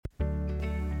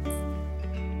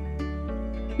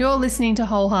You're listening to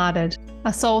Wholehearted,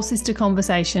 a soul sister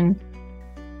conversation.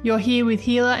 You're here with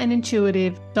healer and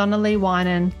intuitive Natalie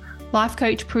Winan, life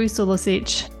coach Prue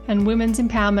Sulicic, and women's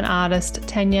empowerment artist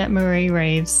Tanya Marie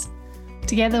Reeves.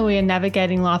 Together we are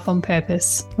navigating life on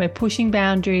purpose. We're pushing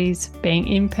boundaries, being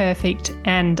imperfect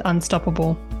and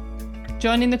unstoppable.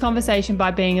 Join in the conversation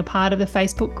by being a part of the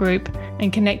Facebook group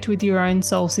and connect with your own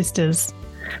soul sisters.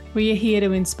 We are here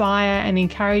to inspire and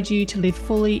encourage you to live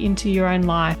fully into your own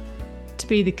life, to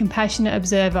be the compassionate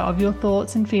observer of your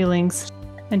thoughts and feelings,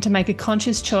 and to make a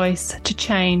conscious choice to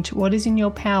change what is in your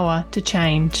power to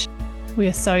change. We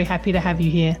are so happy to have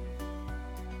you here.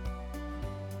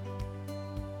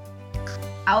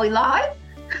 Are we live?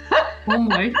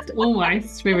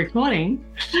 Almost. We're recording.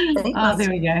 Oh, there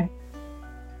we go.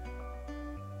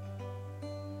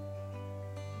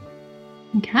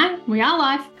 Okay, we are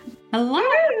live. Hello.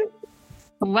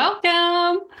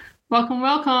 Welcome.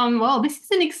 Well, this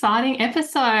is an exciting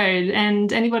episode,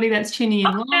 and anybody that's tuning in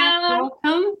live,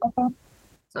 welcome.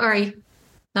 Sorry,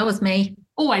 that was me.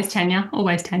 Always Tanya.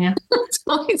 It's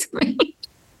always me.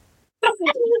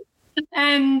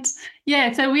 And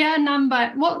yeah, so we are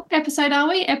what episode are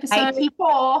we? Episode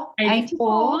 84.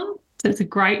 84. So it's a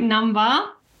great number.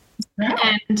 Yeah.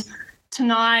 And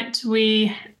tonight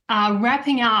we are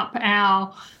wrapping up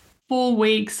our 4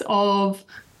 weeks of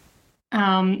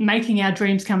making our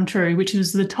dreams come true, which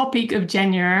was the topic of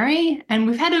January. And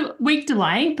we've had a week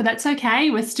delay, but that's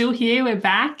okay. We're still here. We're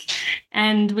back.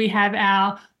 And we have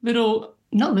our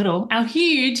our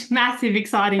huge, massive,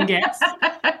 exciting guest,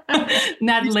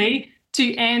 Natalie,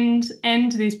 to end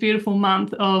this beautiful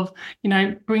month of,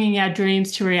 bringing our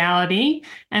dreams to reality.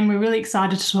 And we're really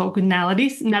excited to talk with Natalie.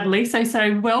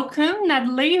 So welcome,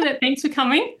 Natalie. Thanks for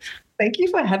coming. Thank you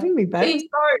for having me, babe. I'm so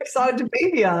excited to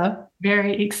be here.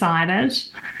 Very excited.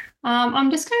 I'm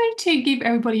just going to give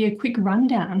everybody a quick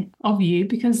rundown of you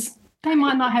because they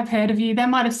might not have heard of you. They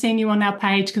might have seen you on our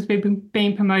page because we've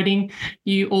been promoting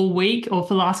you all week or for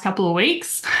the last couple of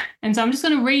weeks. And so I'm just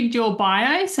going to read your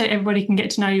bio so everybody can get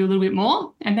to know you a little bit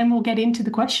more, and then we'll get into the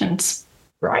questions.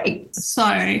 Right. So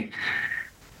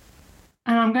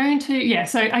I'm going to,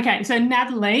 so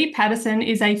Natalie Paterson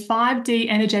is a 5D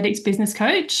energetics business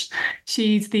coach.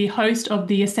 She's the host of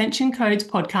the Ascension Codes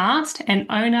podcast and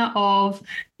owner of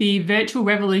the Virtual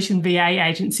Revolution VA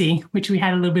agency, which we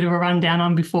had a little bit of a rundown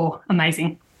on before.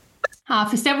 Amazing.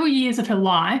 For several years of her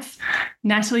life,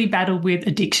 Natalie battled with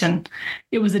addiction.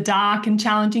 It was a dark and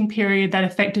challenging period that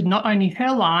affected not only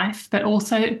her life, but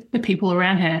also the people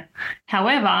around her.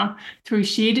 However, through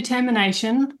sheer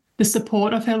determination, the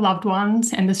support of her loved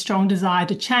ones and the strong desire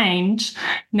to change,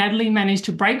 Natalie managed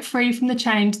to break free from the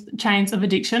chains of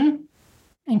addiction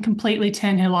and completely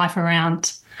turn her life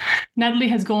around. Natalie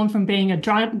has gone from being a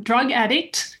drug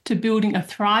addict to building a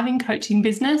thriving coaching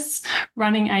business,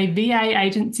 running a VA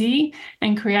agency,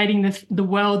 and creating the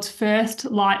world's first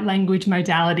light language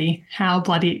modality. How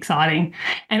bloody exciting.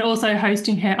 And also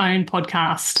hosting her own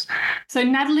podcast. So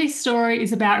Natalie's story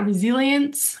is about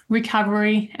resilience,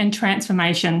 recovery, and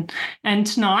transformation. And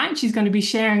tonight she's going to be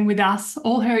sharing with us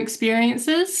all her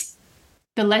experiences,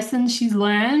 the lessons she's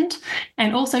learned,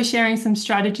 and also sharing some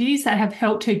strategies that have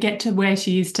helped her get to where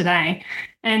she is today.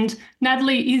 And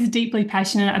Natalie is deeply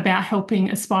passionate about helping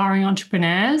aspiring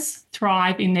entrepreneurs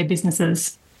thrive in their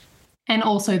businesses and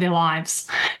also their lives.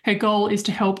 Her goal is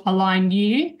to help align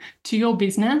you to your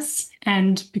business,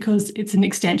 and because it's an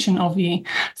extension of you.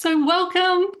 So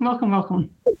welcome.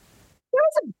 That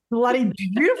was a bloody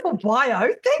beautiful bio.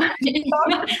 Thank you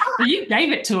so much. You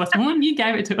gave it to us, woman. You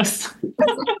gave it to us.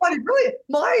 That's bloody brilliant.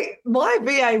 My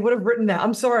VA would have written that.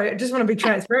 I'm sorry. I just want to be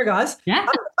transparent, guys. Yeah.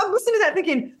 I'm listening to that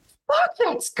thinking, fuck,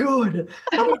 that's good.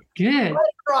 I'm good.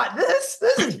 Right, this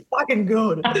is fucking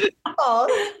good.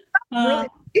 Oh, really.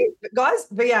 Guys,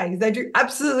 VAs, they do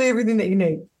absolutely everything that you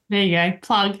need. There you go.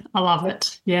 Plug. I love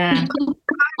it. Yeah.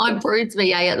 I'm Prude's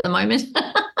VA at the moment.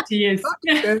 She is.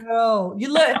 Girl,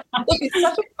 you learn. Look, it's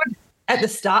such a good at the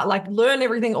start, like learn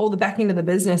everything, all the back end of the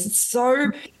business. It's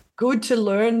so good to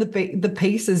learn the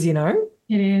pieces, It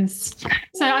is.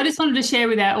 So I just wanted to share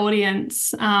with our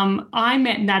audience, I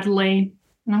met Natalie,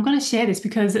 and I'm going to share this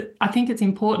because I think it's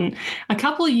important. A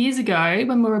couple of years ago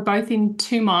when we were both in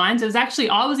two minds,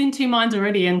 I was in two minds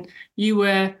already and you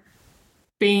were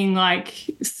being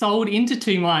sold into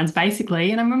two minds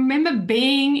basically. And I remember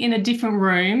being in a different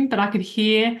room, but I could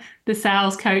hear the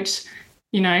sales coach,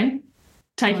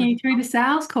 taking you through the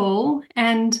sales call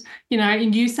and,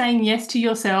 and you saying yes to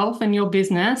yourself and your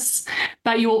business,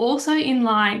 but you're also in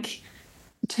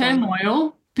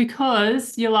turmoil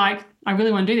because you're I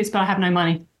really want to do this, but I have no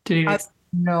money to do this.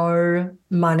 No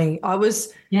money. I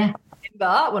was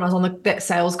remember when I was on that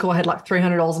sales call, I had like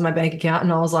 $300 in my bank account,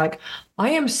 and I was like, I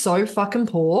am so fucking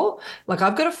poor. Like,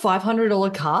 I've got a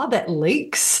 $500 car that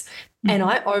leaks, and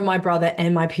I owe my brother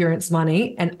and my parents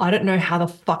money, and I don't know how the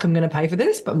fuck I'm going to pay for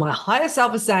this, but my higher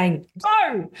self is saying,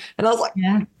 go. And I was like,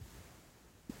 Yeah.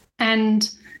 And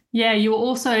yeah, you were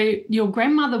also, your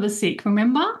grandmother was sick,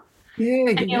 remember? yeah.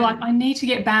 And you're like, I need to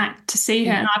get back to see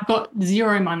her, and I've got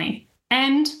zero money,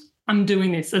 and I'm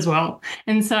doing this as well.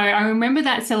 And so I remember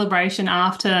that celebration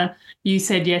after you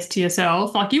said yes to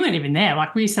yourself. Like, you weren't even there.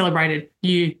 Like, we celebrated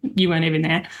you weren't even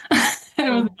there. It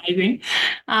was amazing.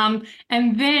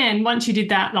 And then once you did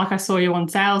that, like, I saw you on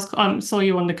saw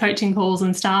you on the coaching calls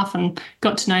and stuff, and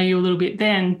got to know you a little bit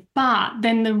then. But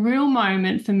then the real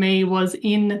moment for me was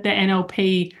in the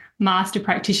NLP Master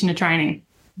Practitioner training.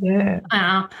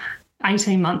 Yeah.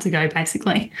 18 months ago,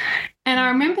 basically. And I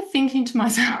remember thinking to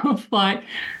myself, like,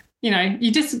 you know,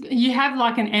 you have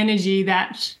like an energy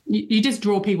that you just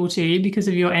draw people to you because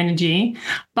of your energy.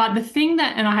 But the thing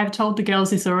that, and I have told the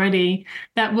girls this already,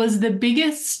 that was the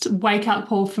biggest wake up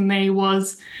call for me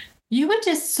was you were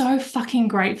just so fucking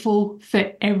grateful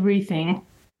for everything.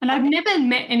 And I've never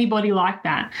met anybody like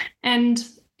that. And,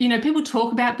 you know, people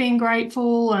talk about being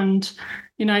grateful and,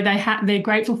 you know, they're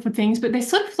grateful for things, but they're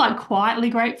sort of like quietly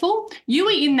grateful. You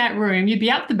were in that room, you'd be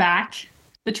up the back,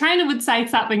 the trainer would say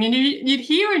something and you'd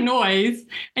hear a noise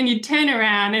and you'd turn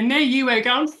around and there you were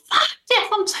going, fuck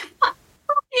yes, I'm so fuck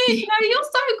you, you know, you're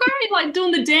so great, like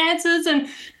doing the dances, and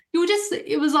you were just,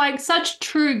 it was like such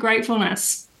true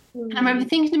gratefulness. And I remember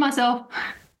thinking to myself,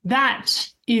 that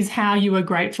is how you are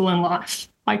grateful in life.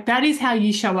 Like, that is how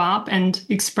you show up and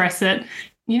express it.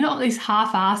 You're not this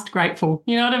half-assed grateful.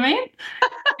 You know what I mean?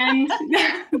 And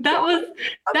that was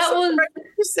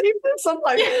Receive this. I'm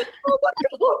like, oh my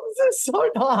God, this is so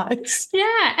nice.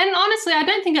 Yeah. And honestly, I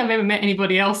don't think I've ever met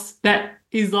anybody else that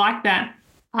is like that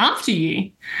after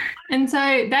you. And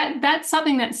so that's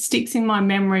something that sticks in my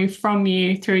memory from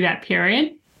you through that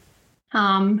period.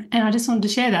 And I just wanted to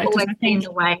share that. Always been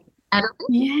the way. Natalie?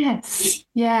 Yes.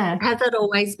 Yeah. Has that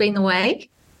always been the way?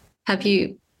 Have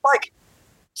you? Like,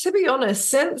 to be honest,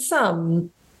 since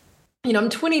you know, I'm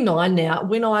 29 now.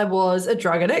 When I was a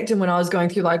drug addict and when I was going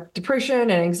through like depression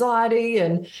and anxiety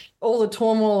and all the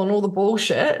turmoil and all the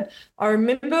bullshit, I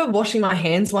remember washing my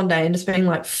hands one day and just being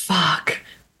like, fuck,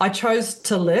 I chose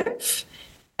to live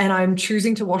and I'm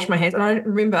choosing to wash my hands. And I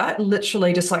remember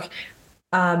literally just like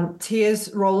tears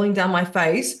rolling down my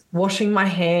face, washing my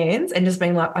hands and just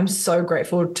being like, I'm so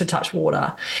grateful to touch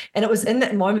water. And it was in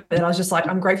that moment that I was just like,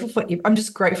 I'm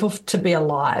just grateful to be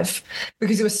alive,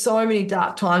 because there were so many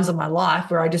dark times in my life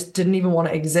where I just didn't even want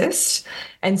to exist.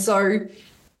 And so,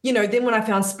 you know, then when I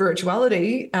found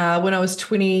spirituality, when I was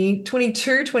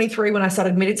 22, 23, when I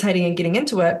started meditating and getting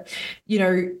into it, you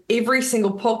know, every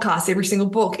single podcast, every single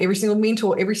book, every single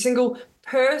mentor, every single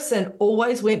person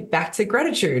always went back to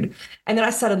gratitude. And then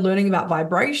I started learning about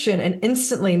vibration, and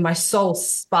instantly my soul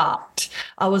sparked.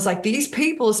 I was like, these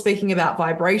people are speaking about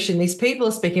vibration. These people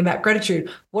are speaking about gratitude.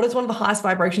 What is one of the highest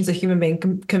vibrations a human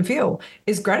being can feel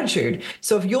is gratitude.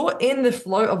 So if you're in the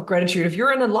flow of gratitude, if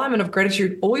you're in alignment of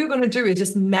gratitude, all you're going to do is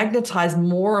just magnetize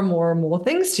more and more and more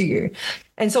things to you.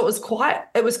 And so it was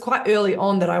quite early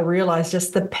on that I realized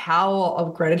just the power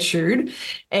of gratitude.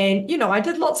 And, you know, I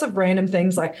did lots of random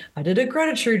things, like I did a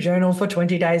gratitude journal for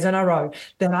 20 days in a row.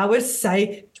 Then I would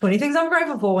say 20 things I'm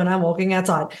grateful for when I'm walking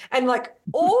outside. And like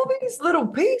all these little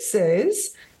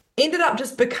pieces ended up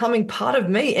just becoming part of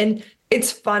me. And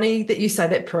it's funny that you say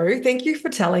that, Prue. Thank you for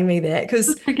telling me that,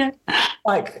 because Okay.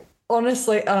 like,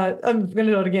 honestly, I'm going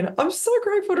to do it again. I'm so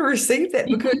grateful to receive that,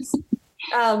 because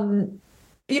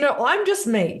you know, I'm just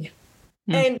me.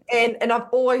 And I've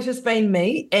always just been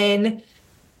me. And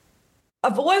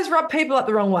I've always rubbed people up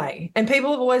the wrong way. And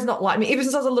people have always not liked me, ever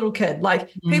since I was a little kid. Like,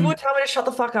 people would tell me to shut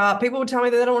the fuck up. People would tell me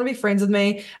that they don't want to be friends with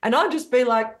me. And I'd just be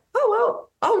like, oh, well,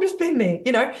 I'll just be me,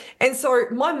 you know? And so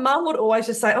my mum would always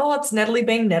just say, oh, it's Natalie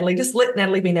being Natalie. Just let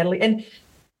Natalie be Natalie.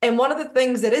 And one of the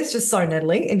things that is just so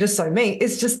Natalie and just so me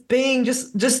is just being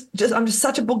just I'm just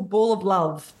such a big ball of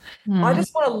love. I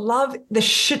just want to love the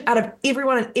shit out of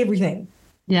everyone and everything.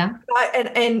 Yeah.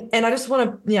 And I just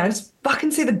want to, I just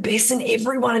fucking see the best in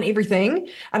everyone and everything.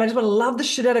 And I just want to love the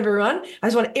shit out of everyone. I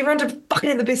just want everyone to fucking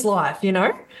have the best life, you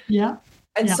know? Yeah.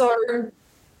 And so,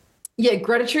 yeah,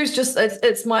 gratitude is just,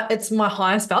 it's my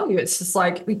highest value. It's just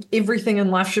like everything in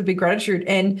life should be gratitude.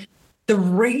 And the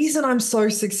reason I'm so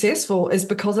successful is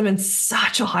because I'm in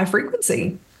such a high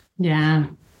frequency. Yeah.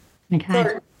 Okay.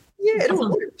 So, yeah, it all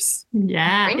works.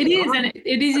 Yeah, it is. And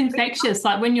it is infectious.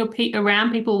 Like when you're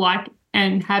around people like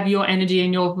and have your energy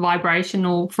and your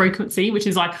vibrational frequency, which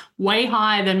is like way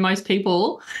higher than most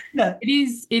people,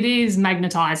 it is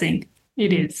magnetizing.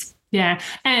 It is. Yeah.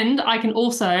 And I can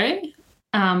also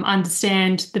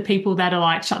understand the people that are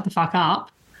like, shut the fuck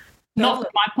up. Not from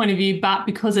my point of view, but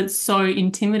because it's so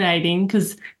intimidating,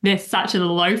 because they're such a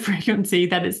low frequency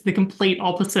that it's the complete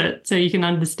opposite. So you can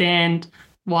understand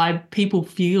why people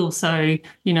feel so,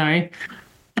 intimidated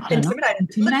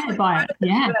by it.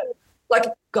 Yeah. Like,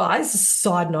 guys,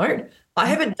 side note, I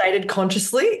haven't dated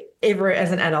consciously ever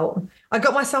as an adult. I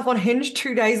got myself on Hinge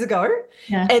 2 days ago,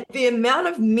 and the amount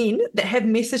of men that have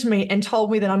messaged me and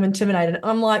told me that I'm intimidated,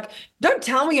 I'm like, don't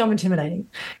tell me I'm intimidating.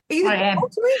 Either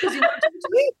talk to me because you want to talk to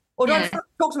me, or don't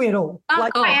talk to me at all. I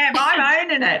am. I'm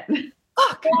owning it.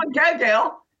 Fuck. Go on, go,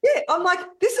 girl. Yeah, I'm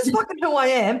like, this is fucking who I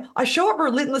am. I show up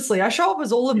relentlessly. I show up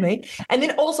as all of me. And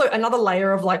then also another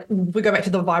layer of, like, we go back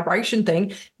to the vibration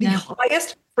thing. The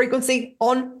highest frequency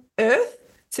on earth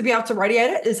to be able to radiate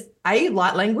it is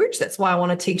light language. That's why I want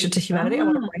to teach it to humanity. I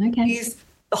want to raise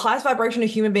the highest vibration a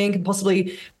human being can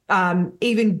possibly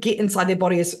even get inside their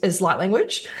body is light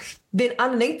language. Then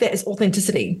underneath that is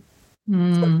authenticity.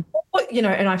 So,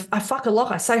 and I fuck a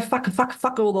lot. I say fuck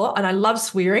a lot, and I love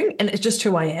swearing, and it's just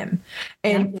who I am.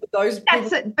 And those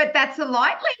but that's a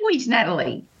light language,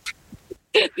 Natalie.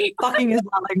 Fucking is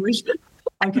light language.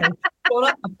 Okay,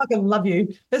 Donna, I fucking love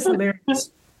you. That's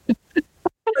hilarious.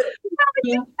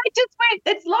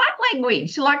 It's light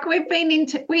language. Like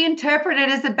we interpret it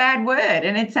as a bad word,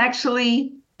 and it's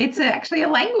actually a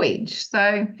language.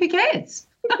 So who cares?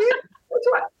 That's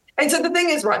right. And so the thing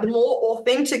is, right, the more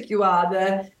authentic you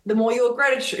are, the more your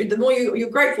gratitude, the more you're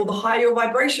grateful, the higher your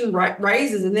vibration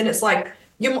raises. And then it's like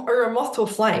you're a moth to a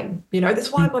flame.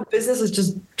 That's why my business has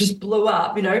just blew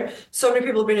up. So many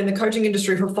people have been in the coaching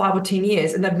industry for 5 or 10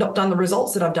 years and they've not done the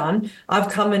results that I've done. I've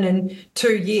come in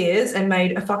 2 years and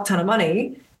made a fuck ton of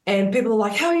money. And people are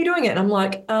like, how are you doing it? And I'm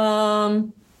like,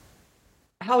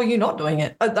 how are you not doing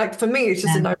it? Like, for me, it's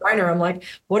just a no-brainer. I'm like,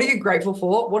 what are you grateful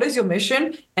for? What is your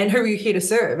mission? And who are you here to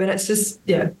serve? And it's just,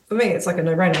 for me, it's like a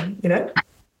no-brainer, Can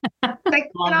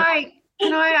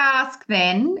I ask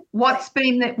then, what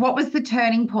was the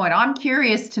turning point? I'm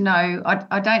curious to know,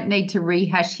 I don't need to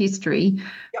rehash history,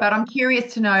 but I'm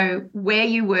curious to know where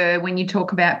you were when you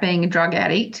talk about being a drug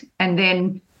addict and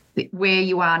then where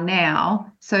you are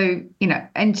now. So,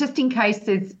 and just in case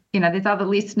there's other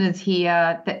listeners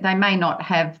here that they may not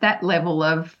have that level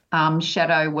of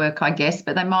shadow work, I guess,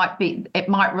 but it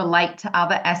might relate to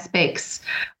other aspects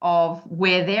of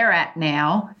where they're at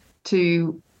now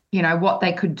to, what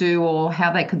they could do or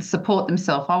how they could support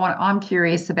themselves. I'm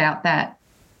curious about that.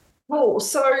 Cool.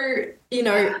 So,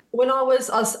 when I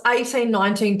was 18,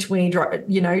 19, 20,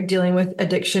 dealing with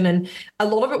addiction, and a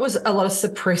lot of it was a lot of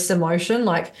suppressed emotion.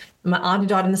 Like, my auntie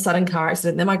died in a sudden car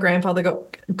accident. Then my grandfather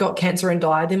got cancer and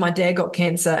died. Then my dad got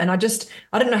cancer. And I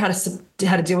didn't know how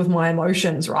to deal with my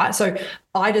emotions, right? So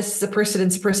I just suppressed it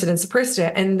and suppressed it and suppressed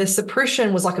it. And the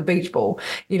suppression was like a beach ball,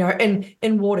 in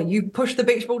water. You push the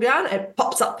beach ball down, it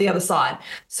pops up the other side.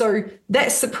 So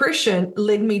that suppression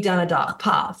led me down a dark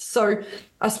path. So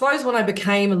I suppose when I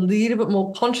became a little bit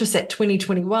more conscious at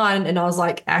 2021, and I was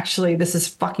like, actually, this is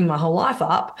fucking my whole life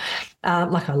up.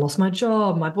 Like, I lost my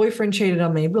job, my boyfriend cheated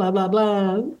on me, blah, blah,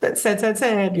 blah. That's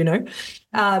sad,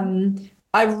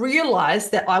 I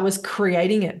realized that I was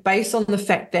creating it based on the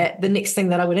fact that the next thing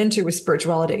that I went into was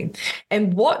spirituality.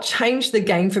 And what changed the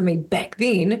game for me back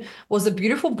then was a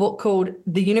beautiful book called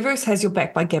The Universe Has Your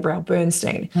Back by Gabrielle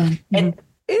Bernstein. Mm-hmm. And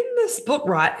in this book,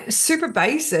 right, super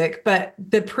basic, but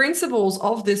the principles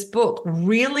of this book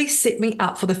really set me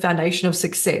up for the foundation of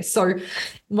success. So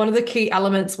one of the key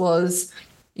elements was,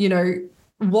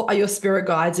 what are your spirit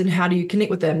guides and how do you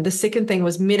connect with them? The second thing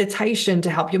was meditation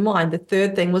to help your mind. The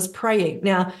third thing was praying.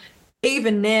 Now,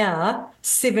 even now,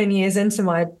 7 years into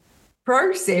my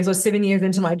process or 7 years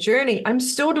into my journey, I'm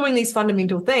still doing these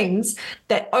fundamental things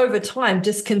that over time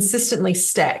just consistently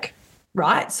stack,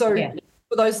 right? So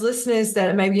for those listeners that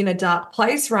are maybe in a dark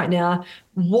place right now,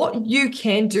 what you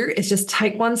can do is just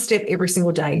take one step every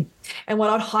single day. And what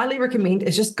I'd highly recommend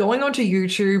is just going onto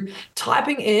YouTube,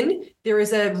 typing in, there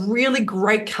is a really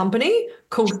great company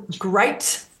called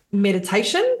Great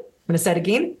Meditation. I'm going to say it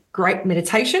again, Great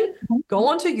Meditation. Go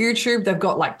onto YouTube. They've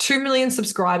got like 2 million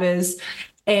subscribers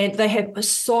and they have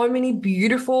so many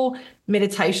beautiful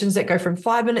meditations that go from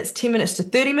 5 minutes, 10 minutes to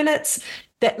 30 minutes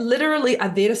that literally are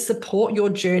there to support your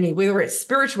journey, whether it's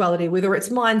spirituality, whether it's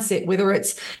mindset, whether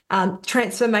it's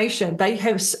transformation. They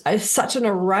have such an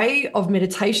array of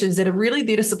meditations that are really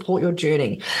there to support your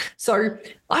journey. So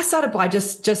I started by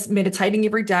just meditating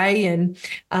every day and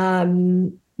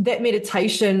that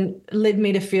meditation led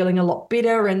me to feeling a lot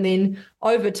better. And then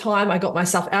over time, I got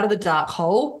myself out of the dark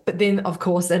hole. But then, of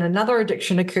course, then another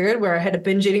addiction occurred where I had a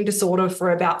binge eating disorder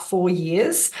for about 4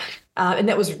 years. And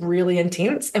that was really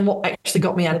intense. And what actually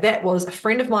got me out of that was a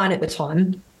friend of mine at the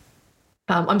time.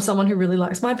 I'm someone who really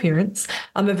likes my appearance.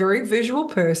 I'm a very visual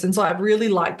person, so I really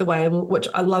like the way in which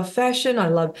I love fashion. I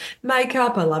love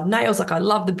makeup. I love nails. Like, I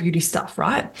love the beauty stuff,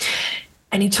 right?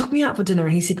 And he took me out for dinner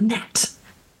and he said, Nat,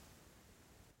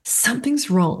 something's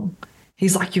wrong.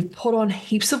 He's like, you've put on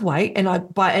heaps of weight. And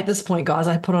at this point, guys,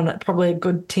 I put on probably a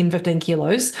good 10, 15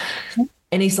 kilos.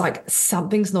 And he's like,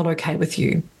 something's not okay with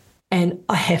you. And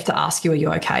I have to ask you, are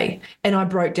you okay? And I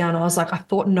broke down. I was like, I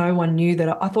thought no one knew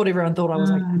that. I thought everyone thought I was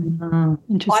like,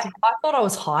 Interesting. I thought I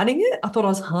was hiding it. I thought I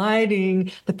was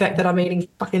hiding the fact that I'm eating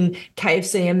fucking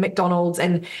KFC and McDonald's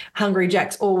and Hungry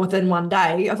Jack's all within one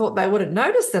day. I thought they wouldn't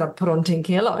notice that I put on 10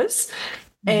 kilos.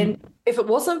 And if it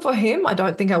wasn't for him, I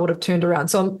don't think I would have turned around.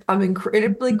 So I'm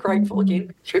incredibly grateful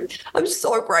again. I'm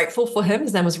so grateful for him.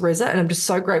 His name was Reza. And I'm just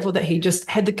so grateful that he just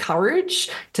had the courage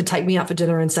to take me out for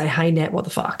dinner and say, hey, Nat, what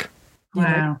the fuck? You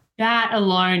know? That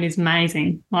alone is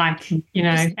amazing. Like,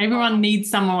 everyone needs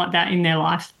someone like that in their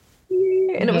life.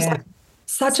 Yeah. And it was like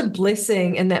such a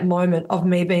blessing in that moment of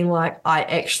me being like, I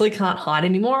actually can't hide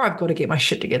anymore. I've got to get my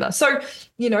shit together. So,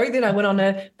 then I went on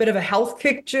a bit of a health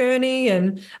kick journey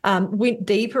and went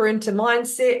deeper into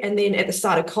mindset. And then at the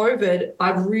start of COVID,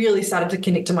 I really started to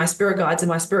connect to my spirit guides, and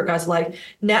my spirit guides were like,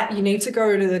 Nat, you need to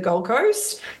go to the Gold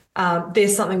Coast.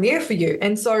 There's something there for you.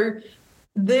 And so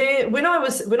when I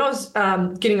was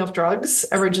getting off drugs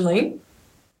originally,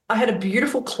 I had a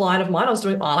beautiful client of mine. I was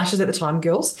doing eyelashes at the time,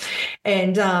 girls.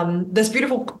 And this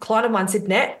beautiful client of mine said,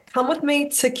 Nat, come with me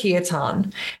to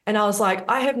Kirtan. And I was like,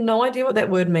 I have no idea what that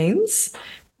word means,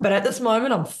 but at this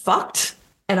moment I'm fucked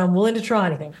and I'm willing to try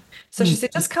anything. So she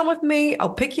said, just come with me.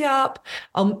 I'll pick you up.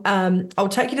 I'll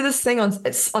take you to this thing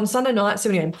it's on Sunday night,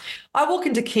 7 a.m. I walk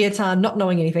into Kirtan not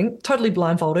knowing anything, totally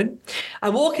blindfolded. I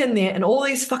walk in there and all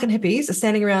these fucking hippies are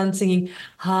standing around singing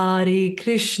Hare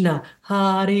Krishna,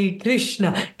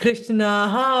 Krishna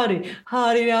Hare,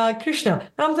 Hare Krishna.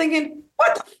 And I'm thinking,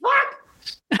 what the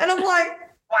fuck? And I'm like,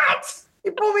 what?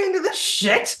 You brought me into this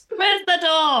shit? Where's the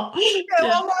door?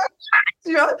 Yeah. I'm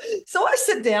like, So I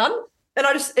sit down.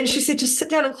 And she said, just sit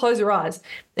down and close your eyes.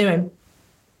 Anyway,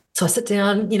 so I sit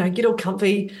down, get all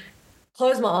comfy,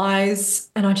 close my eyes,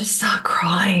 and I just start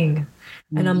crying.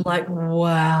 And I'm like,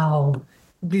 wow,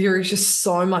 there is just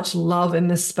so much love in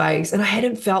this space. And I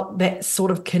hadn't felt that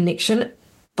sort of connection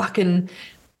fucking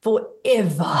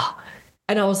forever.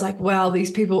 And I was like, wow, these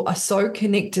people are so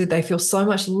connected. They feel so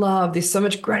much love. There's so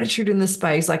much gratitude in this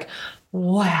space. Like,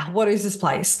 wow, what is this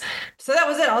place? So that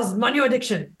was it. I was my new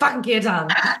addiction, fucking Kirtan.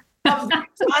 I'm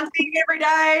dancing every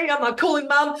day. I'm like calling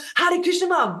mum, Hare Krishna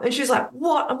mum. And she's like,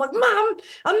 what? I'm like, mum,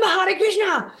 I'm the Hare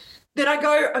Krishna. Then I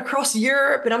go across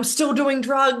Europe and I'm still doing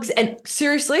drugs. And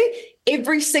seriously,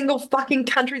 every single fucking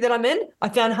country that I'm in, I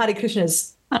found Hare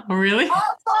Krishnas. Oh, really? Oh,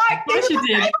 like, Of course you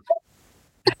did.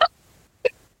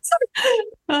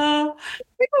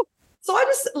 So I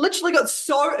just literally got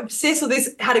so obsessed with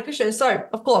this Hare Krishna. So,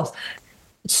 of course,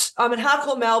 I'm in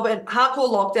hardcore Melbourne, hardcore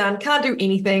lockdown, can't do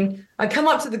anything. I come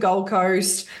up to the Gold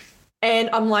Coast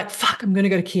and I'm like, fuck, I'm going to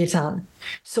go to Kirtan.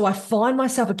 So I find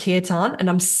myself a Kirtan and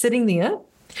I'm sitting there.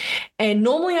 And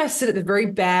normally I sit at the very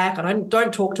back and I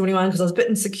don't talk to anyone because I was a bit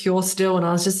insecure still. And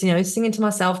I was just, singing to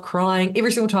myself, crying.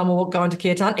 Every single time I go into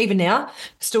Kirtan, even now,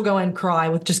 still go and cry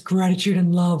with just gratitude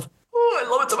and love. Oh, I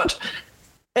love it so much.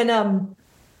 And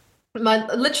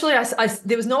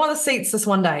there was no other seats this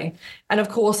one day. And of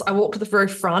course I walked to the very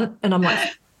front and I'm like,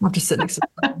 I have to sit next to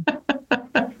her.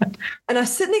 And I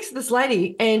sit next to this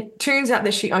lady and turns out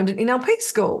that she owned an NLP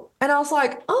school. And I was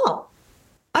like, oh,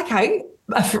 okay.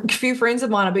 A few friends of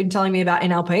mine have been telling me about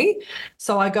NLP.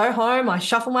 So I go home, I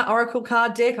shuffle my Oracle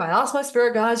card deck. I ask my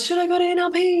spirit guides, should I go to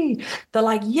NLP? They're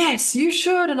like, yes, you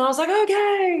should. And I was like,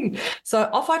 okay. So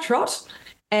off I trot.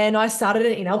 And I started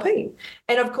an NLP.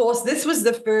 And of course, this was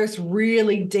the first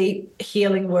really deep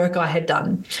healing work I had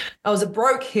done. I was a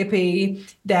broke hippie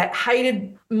that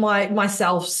hated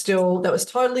myself still, that was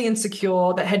totally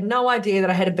insecure, that had no idea that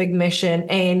I had a big mission.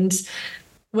 And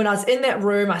when I was in that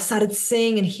room, I started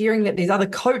seeing and hearing that these other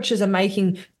coaches are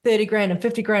making 30 grand and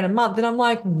 50 grand a month. And I'm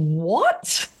like,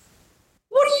 what?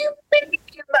 What do you think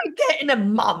you make that in a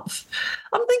month?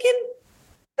 I'm thinking,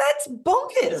 that's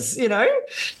bonkers,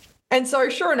 And so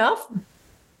sure enough,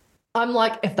 I'm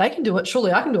like, if they can do it,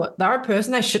 surely I can do it. They're a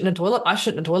person, they shit in a toilet, I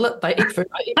shit in a toilet, they eat food,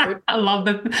 I eat food. I love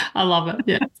it.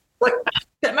 Yeah. Like,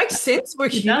 that makes sense.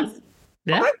 It does.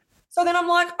 Yeah. Okay. So then I'm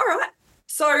like, all right.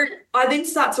 So I then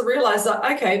start to realize that,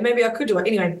 okay, maybe I could do it.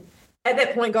 Anyway, at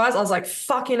that point, guys, I was like,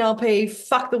 fuck NLP,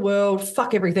 fuck the world,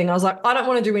 fuck everything. I was like, I don't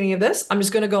want to do any of this. I'm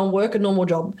just going to go and work a normal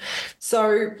job.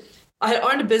 So I had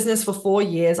owned a business for 4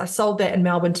 years. I sold that in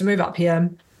Melbourne to move up here.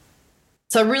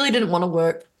 So I really didn't want to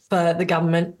work for the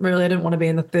government. Really, I didn't want to be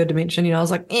in the third dimension. I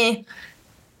was like, eh.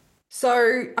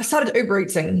 So I started Uber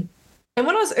Eatsing. And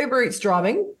when I was Uber Eats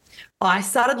driving, I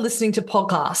started listening to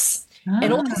podcasts.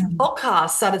 And all these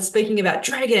podcasts started speaking about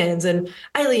dragons and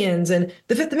aliens and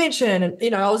the fifth dimension.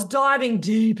 And, I was diving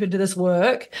deep into this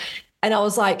work. And I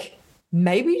was like,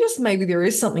 maybe, just maybe there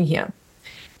is something here.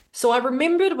 So I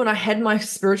remembered when I had my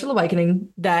spiritual awakening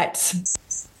that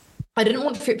I didn't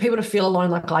want people to feel alone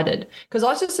like I did, because I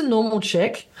was just a normal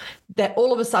chick that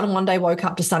all of a sudden one day woke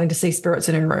up to starting to see spirits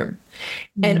in her room.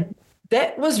 And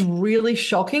that was really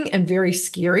shocking and very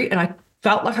scary. And I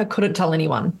felt like I couldn't tell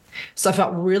anyone. So I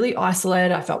felt really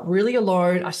isolated. I felt really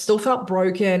alone. I still felt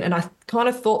broken. And I kind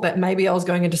of thought that maybe I was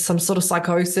going into some sort of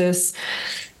psychosis.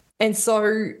 And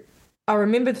so I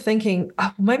remembered thinking,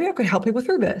 oh, maybe I could help people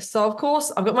through this. So of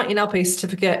course I've got my NLP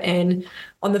certificate, and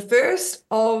on the 11th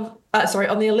of the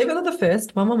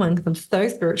 1st, 111, because I'm so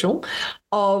spiritual,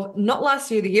 of not last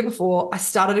year, the year before, I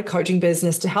started a coaching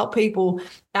business to help people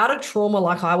out of trauma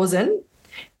like I was in,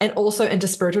 and also into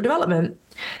spiritual development.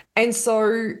 And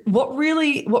so what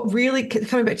really,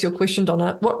 coming back to your question,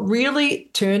 Donna, what really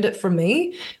turned it for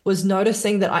me was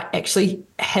noticing that I actually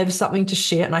have something to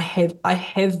share, and I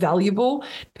have valuable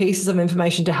pieces of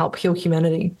information to help heal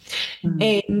humanity.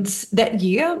 And that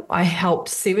year I helped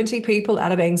 70 people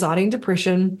out of anxiety and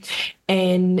depression.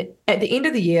 And at the end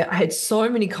of the year, I had so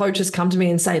many coaches come to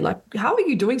me and say, like, how are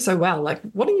you doing so well? Like,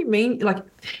 what do you mean? Like,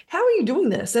 how are you doing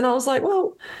this? And I was like,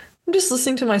 well, I'm just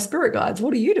listening to my spirit guides.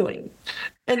 What are you doing?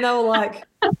 And they were like,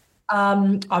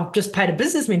 I've just paid a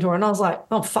business mentor. And I was like,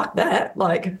 oh, fuck that.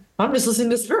 Like, I'm just listening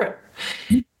to spirit.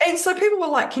 And so people were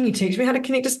like, can you teach me how to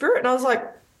connect to spirit? And I was like,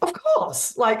 of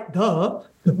course. Like, duh.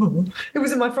 It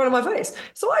was in my front of my face.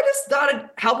 So I just started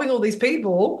helping all these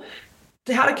people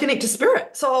to how to connect to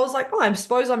spirit. So I was like, oh, I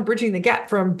suppose I'm bridging the gap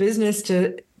from business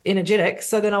to energetics.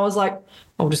 So then I was like,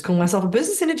 I'll just call myself a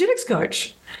business energetics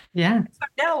coach. Yeah. So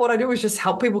now what I do is just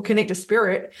help people connect to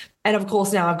spirit. And of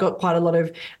course, now I've got quite a lot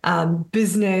of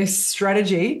business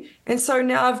strategy. And so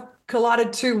now I've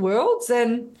collided two worlds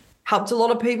and helped a lot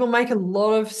of people make a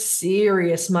lot of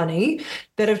serious money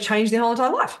that have changed their whole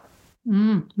entire life.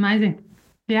 Amazing.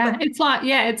 Yeah. It's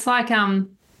like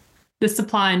the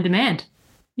supply and demand.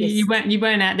 Yes. You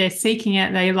weren't out there seeking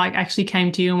it. They like actually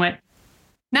came to you and went,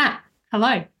 Nat,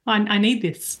 hello, I need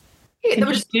this. Yeah, Can they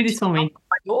were you just do this for me?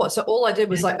 my door. So all I did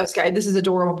was like, okay, this is a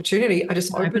door of opportunity. I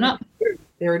just opened up. it.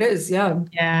 There it is. Yeah.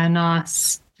 Yeah,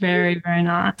 nice. Very, very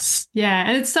nice. Yeah,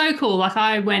 and it's so cool. Like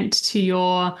I went to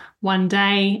your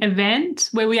one-day event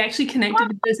where we actually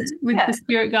connected with the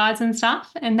spirit guides and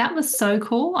stuff, and that was so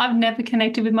cool. I've never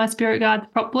connected with my spirit guides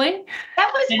properly.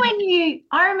 That was when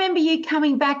I remember you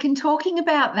coming back and talking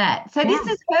about that. So this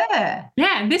is her.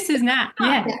 Yeah, this is Nat.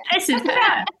 Yeah, this is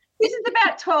her. This is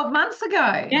about 12 months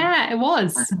ago. Yeah, it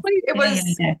was.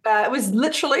 It was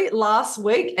literally last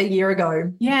week, a year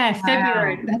ago. Yeah,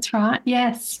 February. Wow. That's right.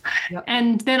 Yes. Yep.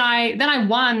 And then I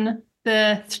won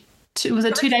was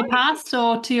a 2-day pass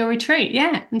to your retreat.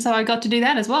 Yeah. And so I got to do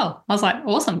that as well. I was like,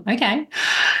 awesome. Okay.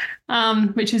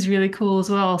 Which is really cool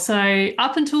as well. So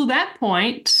up until that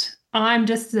point, I'm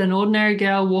just an ordinary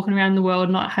girl walking around the world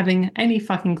not having any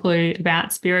fucking clue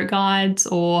about spirit guides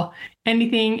or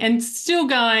anything, and still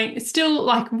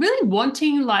like really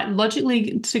wanting like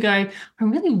logically to go, I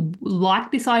really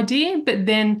like this idea, but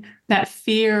then that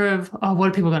fear of, oh, what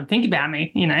are people going to think about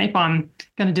me? If I'm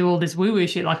going to do all this woo-woo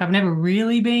shit, like I've never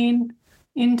really been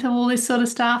into all this sort of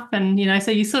stuff. And,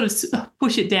 so you sort of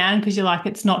push it down because you're like,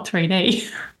 it's not 3D.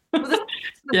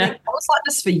 Yeah. I was like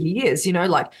this for years,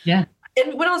 yeah.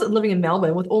 And when I was living in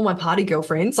Melbourne with all my party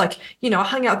girlfriends, I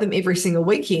hung out with them every single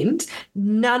weekend.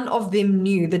 None of them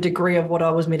knew the degree of what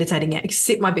I was meditating at,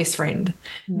 except my best friend.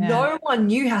 Yeah. No one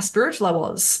knew how spiritual I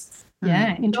was.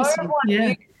 Yeah, interesting. No one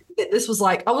knew that this was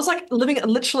like, I was like living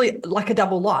literally like a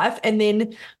double life. And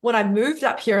then when I moved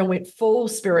up here and went full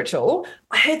spiritual,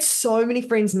 I had so many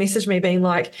friends message me being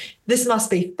like, this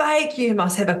must be fake. You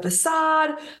must have a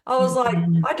facade. I was like,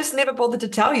 I just never bothered to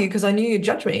tell you because I knew you'd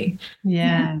judge me.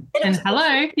 Yeah. And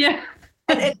hello. Yeah.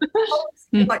 And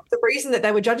like the reason that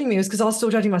they were judging me was because I was still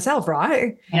judging myself,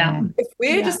 right? Yeah. If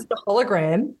we're just a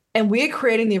hologram and we're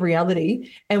creating the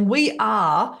reality, and we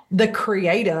are the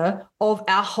creator of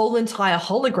our whole entire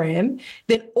hologram,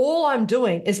 then all I'm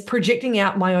doing is projecting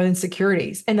out my own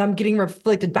insecurities and I'm getting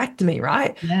reflected back to me,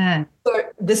 right? Yeah. So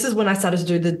this is when I started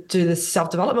to do the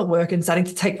self-development work and starting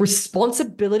to take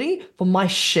responsibility for my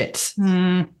shit.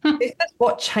 Mm. This is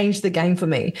what changed the game for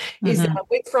me, is that I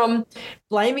went from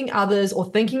blaming others or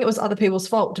thinking it was other people's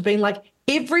fault to being like,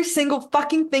 every single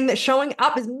fucking thing that's showing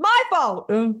up is my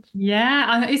fault.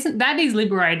 Yeah, isn't that is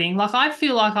liberating? Like, I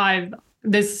feel like I've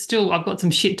got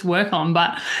some shit to work on,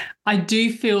 but I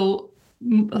do feel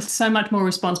so much more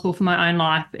responsible for my own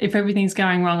life. If everything's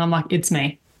going wrong, I'm like, it's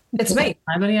me. It's me.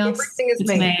 Nobody else. Everything is It's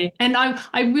me. And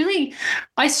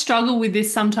I struggle with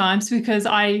this sometimes because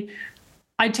I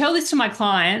tell this to my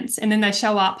clients and then they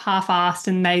show up half-assed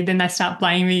and then they start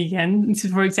blaming me again,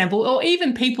 for example, or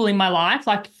even people in my life,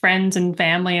 like friends and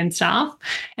family and stuff.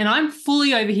 And I'm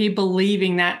fully over here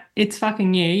believing that it's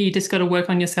fucking you. You just got to work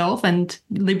on yourself and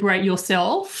liberate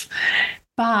yourself.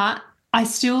 But I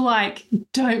still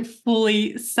don't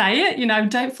fully say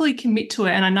it, don't fully commit to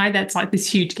it. And I know that's like this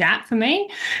huge gap for me.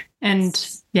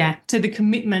 And yeah, so the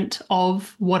commitment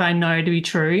of what I know to be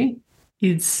true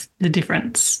is the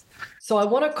difference. So I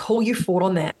want to call you forward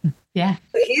on that. Yeah.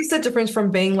 But here's the difference from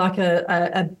being like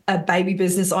a baby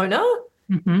business owner,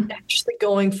 actually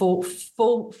going for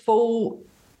full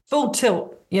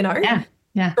tilt, Yeah.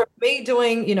 Yeah. From me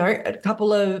doing, a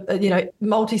couple of,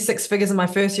 multi six figures in my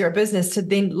first year of business to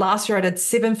then last year I did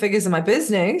 7 figures in my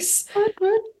business.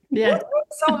 Good. Yeah.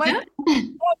 So I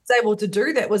was able to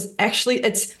do that was actually,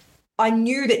 I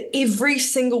knew that every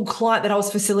single client that I was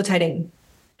facilitating,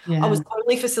 I was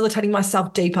only facilitating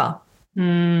myself deeper.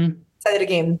 Say that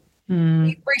again.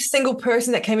 Every single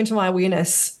person that came into my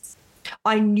awareness,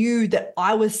 I knew that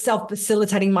I was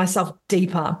self-facilitating myself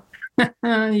deeper.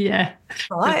 Yeah.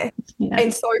 Right. Yeah.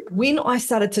 And so when I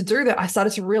started to do that, I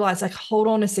started to realize, hold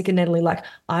on a second, Natalie,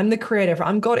 I'm the creator,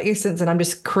 I'm God essence, and I'm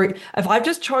just if I've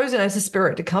just chosen as a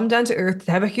spirit to come down to earth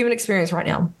to have a human experience right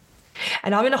now,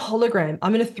 and I'm in a hologram,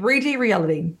 I'm in a 3D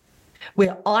reality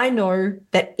where I know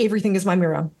that everything is my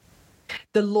mirror.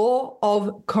 The law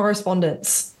of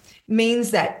correspondence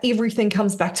means that everything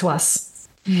comes back to us.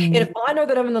 And if I know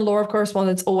that I'm in the law of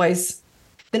correspondence always,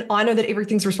 then I know that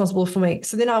everything's responsible for me.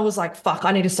 So then I was like, fuck,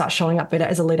 I need to start showing up better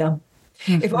as a leader.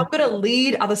 If I'm going to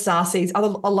lead other Sarsies, other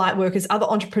light workers, other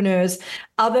entrepreneurs,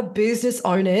 other business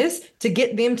owners to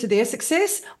get them to their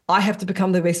success, I have to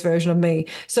become the best version of me.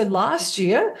 So last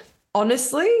year,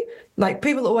 honestly,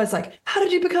 people are always like, how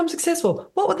did you become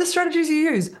successful? What were the strategies you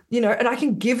use? And I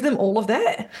can give them all of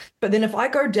that. But then if I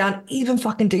go down even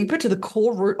fucking deeper to the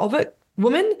core root of it,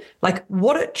 women,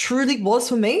 what it truly was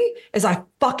for me is I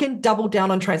fucking doubled down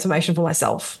on transformation for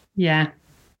myself. Yeah.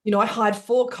 I hired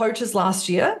 4 coaches last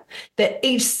year that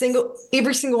every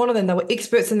single one of them, they were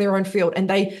experts in their own field, and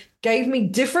they gave me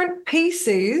different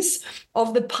pieces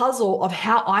of the puzzle of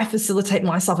how I facilitate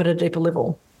myself at a deeper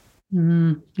level.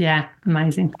 Yeah,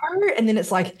 amazing. And then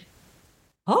it's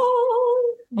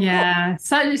yeah.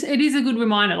 So it is a good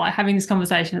reminder, having this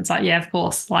conversation. It's yeah, of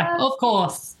course, of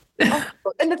course.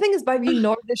 And the thing is, babe,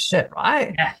 this shit,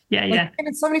 right? Yeah. I've been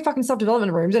in so many fucking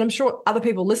self-development rooms, and I'm sure other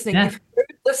people listening have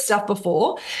heard this stuff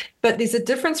before, but there's a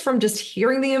difference from just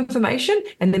hearing the information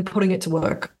and then putting it to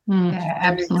work. Yeah,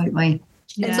 absolutely.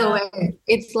 Yeah.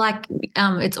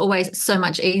 It's always so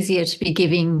much easier to be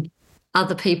giving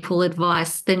other people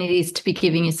advice than it is to be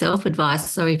giving yourself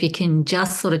advice. So if you can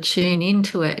just sort of tune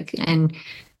into it and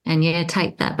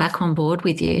take that back on board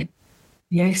with you.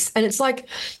 Yes. And it's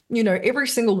every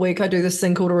single week I do this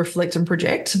thing called a reflect and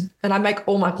project, and I make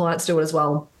all my clients do it as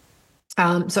well.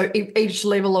 So each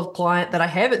level of client that I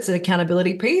have, it's an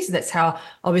accountability piece. That's how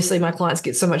obviously my clients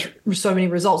get so many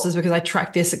results, is because I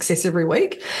track their success every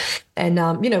week. And,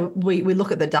 we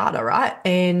look at the data, right?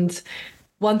 And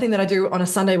one thing that I do on a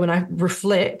Sunday when I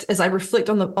reflect is I reflect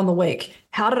on the week.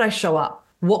 How did I show up?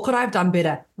 What could I have done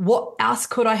better? What else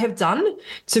could I have done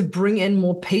to bring in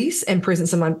more peace and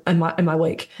presence in my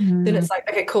week? Then it's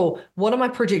okay, cool. What am I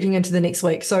projecting into the next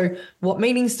week? So what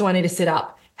meetings do I need to set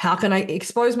up? How can I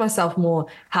expose myself more?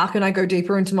 How can I go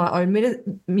deeper into my own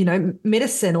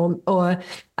medicine or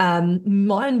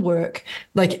mind work?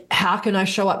 How can I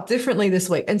show up differently this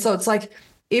week? And so it's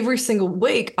every single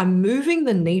week I'm moving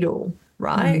the needle.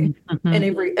 Right. And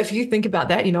if you think about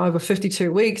that, over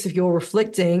 52 weeks, if you're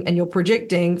reflecting and you're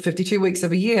projecting 52 weeks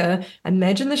of a year,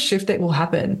 imagine the shift that will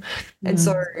happen. And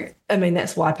so,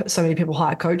 that's why so many people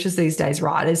hire coaches these days,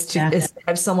 right? Is to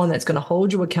have someone that's going to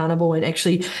hold you accountable and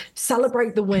actually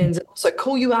celebrate the wins and also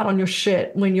call you out on your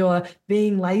shit when you're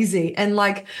being lazy. And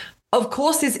of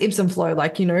course there's ebbs and flow.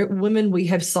 Like, women, we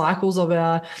have cycles of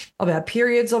our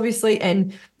periods, obviously.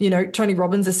 And, Tony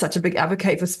Robbins is such a big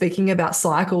advocate for speaking about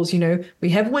cycles. We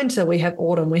have winter, we have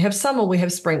autumn, we have summer, we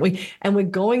have spring. We're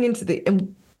going into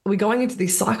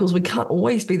these cycles. We can't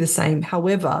always be the same.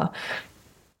 However,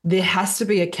 there has to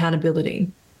be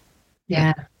accountability.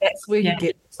 Yeah. That's where you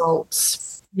get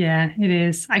results. Yeah, it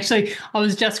is. Actually,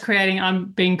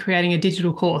 I've been creating a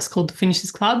digital course called the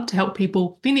Finishers Club to help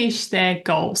people finish their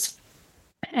goals.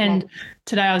 And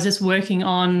today I was just working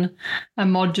on a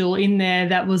module in there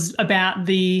that was about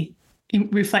the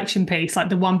reflection piece, like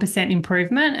the 1%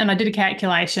 improvement. And I did a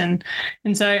calculation.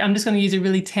 And so I'm just going to use a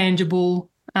really tangible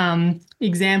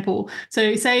example.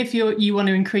 So say if you want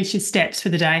to increase your steps for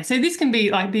the day. So this can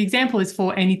be like, the example is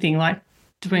for anything, like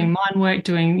doing mind work,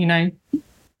 doing,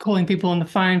 calling people on the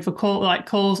phone for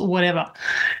calls or whatever.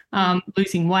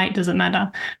 Losing weight doesn't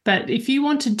matter. But if you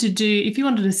wanted to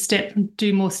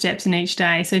do more steps in each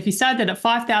day. So if you started at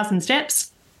 5,000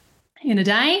 steps in a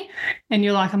day and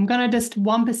you're like, I'm going to just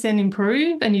 1%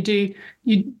 improve, and you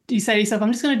say to yourself,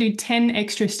 I'm just going to do 10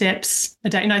 extra steps a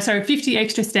day. 50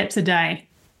 extra steps a day.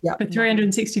 Yep. For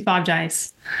 365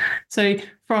 days. So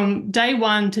from day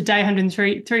 1 to day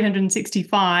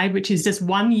 365, which is just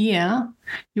 1 year,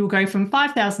 you'll go from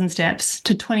 5,000 steps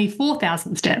to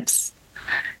 24,000 steps.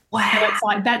 Wow.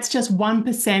 So that's just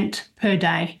 1% per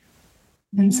day.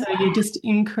 And so you're just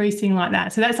increasing like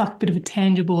that. So that's like a bit of a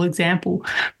tangible example,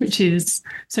 which is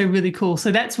so really cool.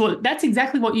 So that's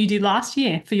exactly what you did last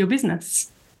year for your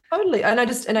business. Totally. And I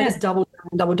just doubled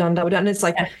down. And it's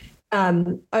like,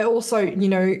 I also,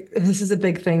 this is a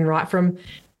big thing, right? From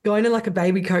going to like a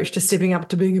baby coach to stepping up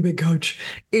to being a big coach.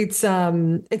 It's a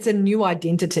new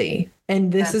identity.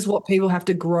 And this is what people have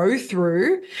to grow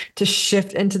through to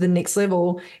shift into the next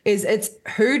level. It's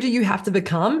who do you have to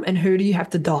become and who do you have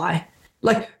to die?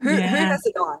 Like who has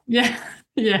to die? Yeah.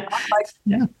 Yeah.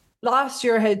 Last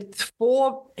year I had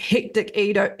 4 hectic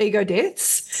ego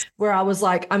deaths where I was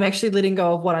like, I'm actually letting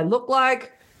go of what I look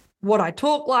like, what I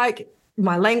talk like,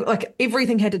 my language, like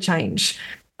everything had to change.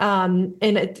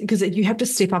 Because you have to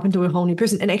step up into a whole new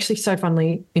person. And actually, so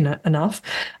funnily enough,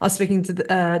 I was speaking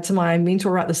to my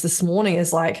mentor about this morning.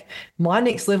 Is like, my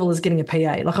next level is getting a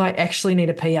PA. Like, I actually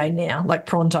need a PA now, like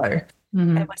pronto.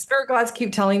 Mm-hmm. And my spirit guides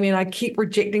keep telling me, and I keep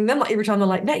rejecting them. Like every time they're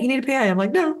like, Nat, you need a PA. I'm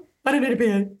like, no, I don't need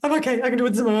a PA. I'm okay. I can do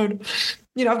it on my own.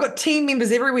 I've got team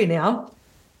members everywhere now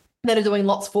that are doing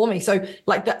lots for me. So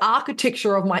like the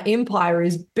architecture of my empire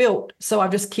is built. So I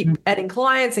just keep adding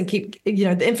clients and keep,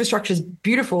 the infrastructure is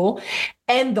beautiful.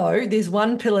 And though there's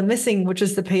one pillar missing, which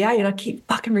is the PA, and I keep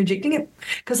fucking rejecting it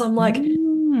because I'm like,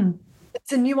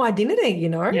 it's a new identity,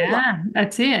 Yeah,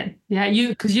 that's it. Yeah,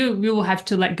 because you will have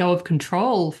to let go of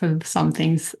control for some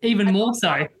things, even more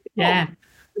so. Yeah.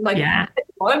 At the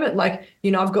moment,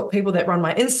 I've got people that run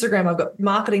my Instagram. I've got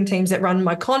marketing teams that run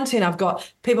my content. I've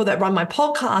got people that run my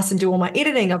podcast and do all my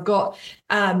editing. I've got,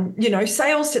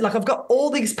 sales. I've got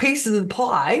all these pieces of the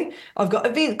pie. I've got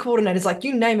event coordinators, like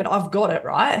you name it, I've got it,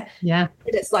 right? Yeah.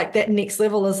 And it's like that next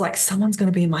level is like someone's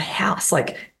going to be in my house,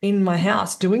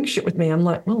 doing shit with me. I'm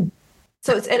like, oh.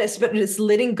 So it's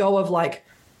letting go of like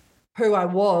who I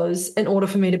was in order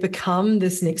for me to become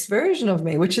this next version of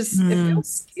me, which is, it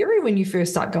feels scary when you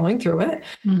first start going through it.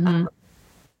 Mm-hmm.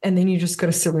 And then you just got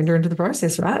to surrender into the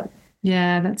process, right?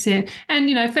 Yeah, that's it.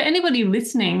 And, for anybody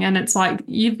listening, and it's like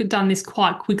you've done this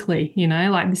quite quickly,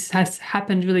 this has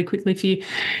happened really quickly for you.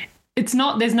 There's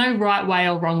no right way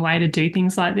or wrong way to do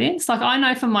things like this. Like I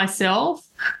know for myself,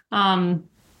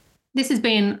 it's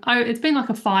been like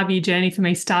a 5-year journey for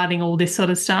me starting all this sort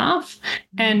of stuff.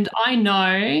 And I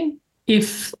know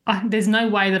there's no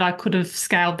way that I could have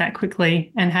scaled that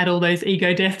quickly and had all those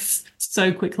ego deaths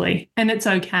so quickly. And it's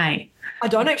okay. I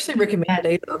don't actually recommend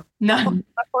it either. No.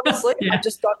 Honestly, I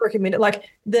just don't recommend it. Like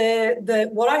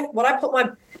what I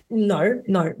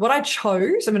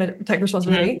chose, I'm going to take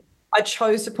responsibility. Mm-hmm. I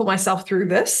chose to put myself through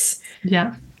this.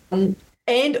 Yeah.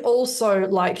 And also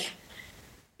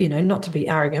not to be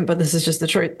arrogant, but this is just the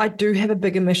truth. I do have a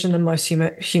bigger mission than most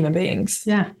human beings.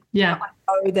 Yeah. Yeah.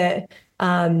 I know that,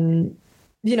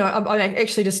 I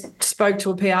actually just spoke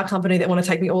to a PR company that want to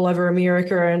take me all over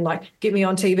America and get me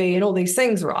on TV and all these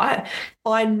things, right?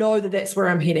 I know that that's where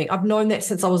I'm heading. I've known that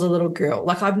since I was a little girl.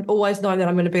 I've always known that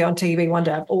I'm going to be on TV one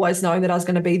day. I've always known that I was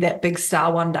going to be that big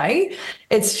star one day.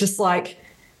 It's just who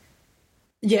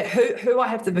I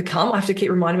have to become. I have to keep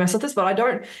reminding myself this, but I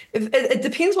don't. It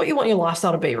depends what you want your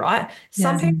lifestyle to be, right?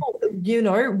 Some people,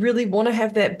 really want to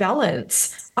have that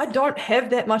balance. I don't have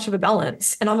that much of a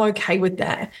balance, and I'm okay with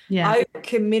that. Yeah. I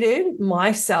committed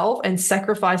myself and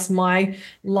sacrificed my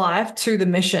life to the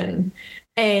mission.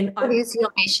 And what is your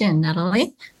mission,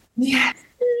 Natalie? Yeah.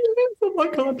 Oh my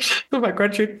God. Oh my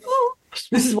gratitude. Oh,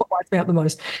 this is what lights me up the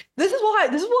most. This is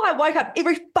why I wake up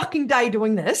every fucking day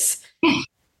doing this.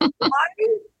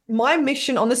 My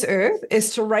mission on this earth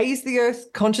is to raise the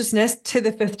earth consciousness to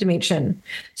the fifth dimension.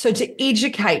 So to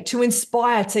educate, to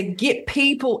inspire, to get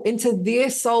people into their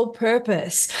soul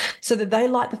purpose so that they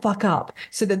light the fuck up,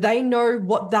 so that they know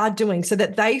what they're doing, so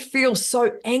that they feel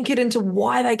so anchored into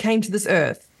why they came to this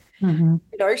earth. Mm-hmm.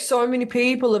 You know, so many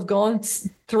people have gone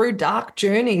through dark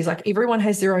journeys. Like everyone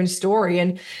has their own story.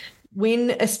 And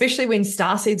especially when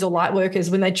starseeds or light workers,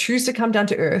 when they choose to come down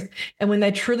to earth and when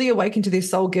they truly awaken to their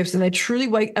soul gifts and they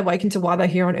truly awaken to why they're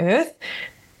here on earth,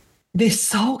 their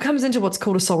soul comes into what's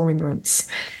called a soul remembrance.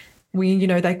 When, you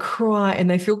know, they cry and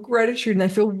they feel gratitude and they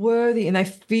feel worthy and they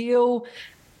feel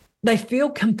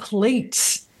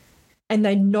complete and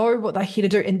they know what they're here to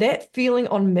do. And that feeling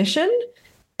on mission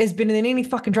is better than any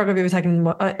fucking drug I've ever taken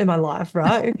in my life,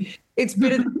 right? It's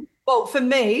better than, well, for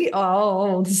me,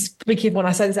 just be careful when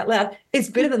I say this out loud. It's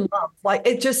better than love. Like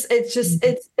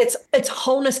it's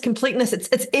wholeness, completeness.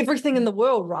 It's everything in the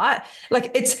world, right?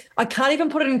 Like I can't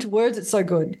even put it into words. It's so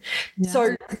good. Yeah.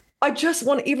 So I just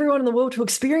want everyone in the world to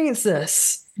experience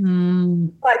this.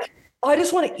 Like I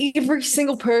just want every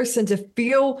single person to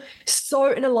feel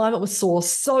so in alignment with source,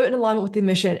 so in alignment with their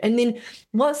mission. And then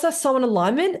once they're so in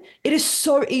alignment, it is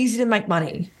so easy to make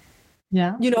money.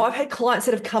 Yeah. You know, I've had clients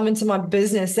that have come into my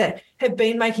business that have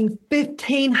been making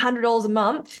 $1,500 a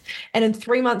month. And in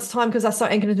 3 months' time, because they're so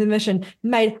anchored into the mission,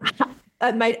 made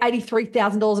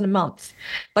 $83,000 in a month.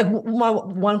 Like my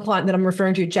one client that I'm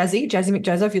referring to, Jazzy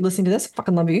McJazzo, if you're listening to this, I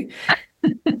fucking love you.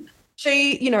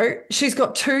 She's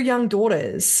got 2 young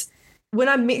daughters. When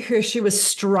I met her, she was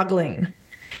struggling.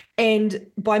 And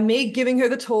by me giving her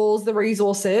the tools, the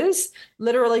resources,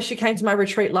 literally she came to my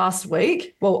retreat last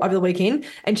week, over the weekend,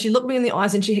 and she looked me in the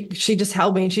eyes and she just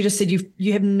held me and she just said,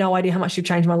 you have no idea how much you've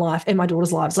changed my life and my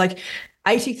daughter's lives. Like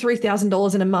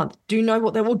 $83,000 in a month. Do you know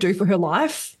what that will do for her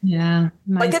life? Yeah.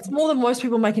 Amazing. Like that's more than most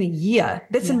people make in a year.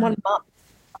 That's in 1 month.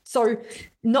 So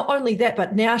not only that,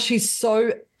 but now she's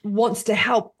so wants to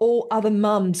help all other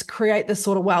mums create this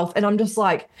sort of wealth. And I'm just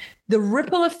like, the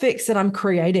ripple effects that I'm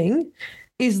creating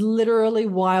is literally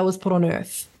why I was put on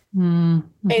earth.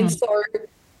 Mm-hmm. And so,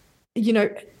 you know,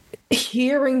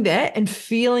 hearing that and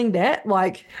feeling that,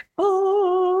 like,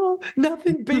 oh,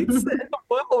 nothing beats that in the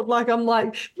world. Like, I'm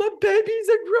like, my babies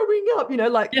are growing up, you know,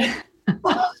 like,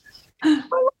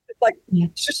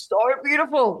 it's just so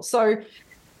beautiful. So,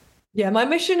 yeah, my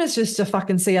mission is just to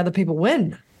fucking see other people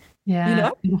win. Yeah, you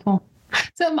know? Beautiful.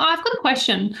 So I've got a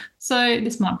question. So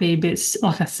this might be a bit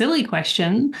like a silly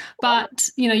question, but,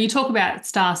 you know, you talk about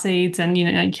star seeds and,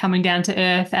 you know, coming down to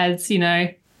earth as, you know,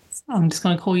 I'm just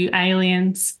going to call you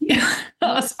aliens,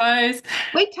 I suppose.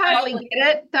 We totally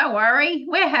get it. Don't worry.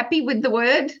 We're happy with the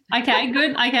word. Okay,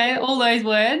 good. Okay, all those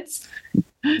words.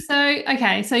 So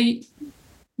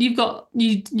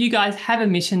you guys have a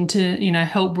mission to, you know,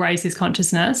 help raise this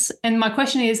consciousness. And my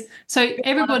question is, so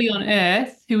everybody on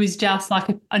earth who is just like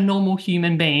a normal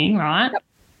human being, right?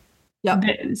 Yep.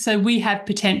 So we have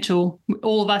potential.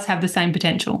 All of us have the same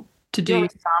potential to do.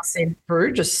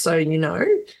 Through, just so you know.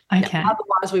 Okay.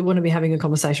 Otherwise, we wouldn't be having a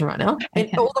conversation right now. Okay.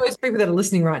 And all those people that are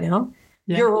listening right now,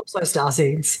 you're also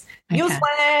starseeds. Okay.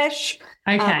 Newsflash.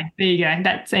 Okay, there you go.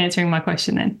 That's answering my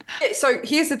question then. Yeah, so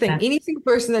here's the thing. Any single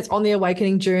person that's on the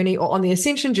awakening journey or on the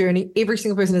ascension journey, every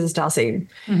single person is a starseed.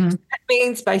 Mm-hmm. That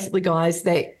means basically, guys,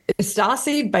 that a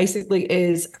starseed basically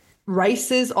is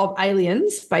races of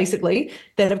aliens, basically,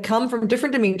 that have come from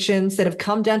different dimensions, that have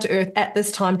come down to earth at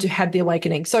this time to have the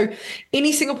awakening. So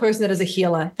any single person that is a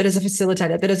healer, that is a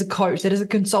facilitator, that is a coach, that is a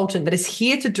consultant, that is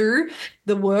here to do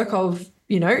the work of,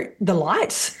 you know, the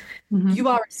light, you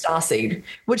are a starseed,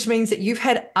 which means that you've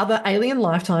had other alien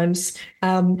lifetimes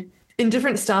in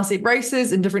different starseed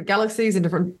races, in different galaxies, in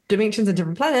different dimensions, and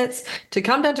different planets to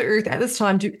come down to Earth at this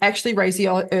time to actually raise the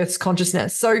Earth's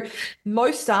consciousness. So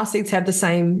most starseeds have the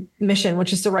same mission,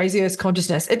 which is to raise the Earth's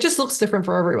consciousness. It just looks different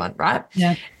for everyone, right?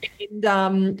 Yeah.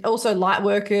 And also light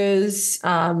workers,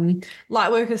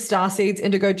 starseeds,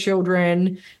 indigo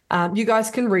children. You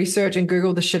guys can research and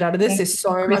Google the shit out of this. There's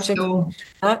so much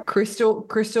crystal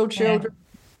children.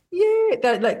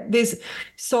 Yeah, there's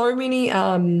so many.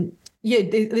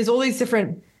 There's all these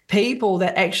different people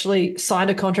that actually signed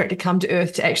a contract to come to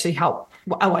Earth to actually help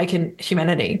awaken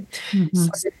humanity. Mm-hmm.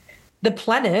 So the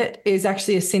planet is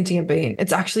actually a sentient being.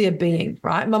 It's actually a being,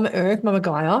 right? Mama Earth, Mama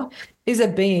Gaia is a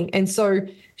being, and so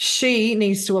she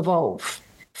needs to evolve.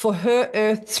 For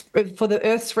the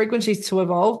Earth's frequencies to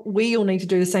evolve, we all need to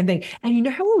do the same thing. And you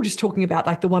know how we were just talking about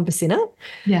like the 1%er?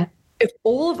 Yeah. if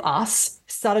all of us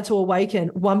started to awaken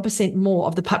 1% more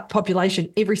of the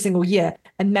population every single year,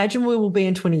 imagine where we'll be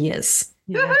in 20 years.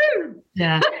 Yeah.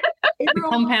 Yeah. The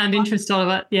compound interest of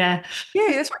it. Yeah. Yeah,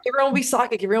 that's right. Everyone will be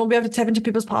psychic. Everyone will be able to tap into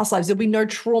people's past lives. There'll be no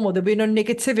trauma. There'll be no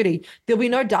negativity. There'll be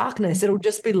no darkness. It'll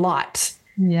just be light.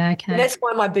 Yeah, okay. And that's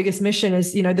why my biggest mission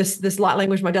is, this light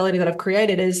language modality that I've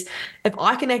created is if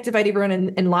I can activate everyone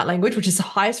in light language, which is the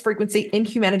highest frequency in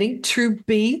humanity to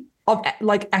be of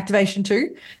like activation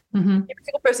too. Mm-hmm. Every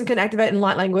single person can activate in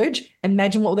light language.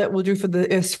 Imagine what that will do for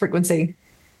the Earth's frequency.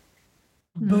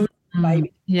 Boom,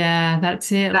 baby. Yeah,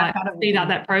 that's it. Like speed up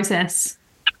that process.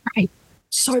 Great.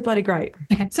 So bloody great.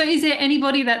 Okay. So is there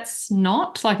anybody that's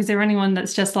not? Like, is there anyone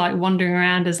that's just like wandering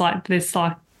around as like this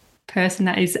like person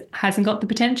that hasn't got the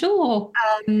potential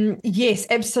or? Yes,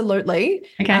 absolutely.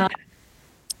 Okay.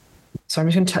 So I'm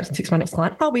just going to touch and text my next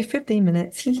client. I'll be 15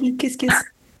 minutes. Kiss, kiss.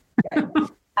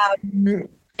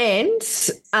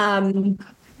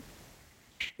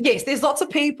 Yes, there's lots of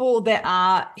people that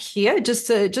are here just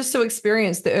to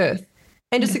experience the earth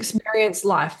and just experience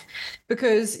life,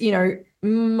 because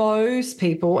most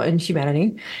people in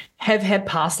humanity have had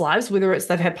past lives, whether it's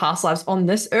they've had past lives on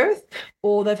this earth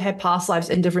or they've had past lives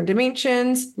in different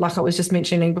dimensions, like I was just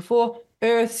mentioning before,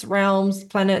 earths, realms,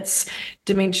 planets,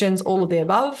 dimensions, all of the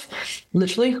above,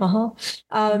 literally.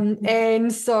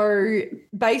 And so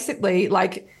basically,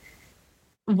 like,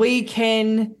 we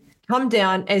can come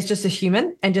down as just a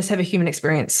human and just have a human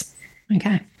experience.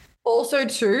 Okay. Also,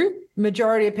 too,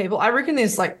 majority of people, I reckon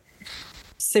there's like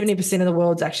 70% of the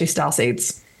world's actually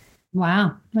starseeds.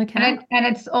 Wow. Okay. And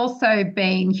it's also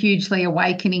been hugely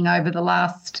awakening over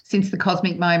since the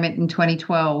cosmic moment in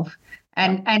 2012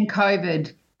 and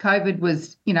COVID. COVID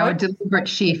was, a deliberate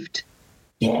shift.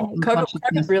 Yeah.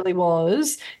 COVID really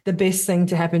was the best thing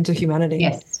to happen to humanity.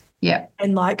 Yes. Yeah.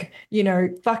 And like,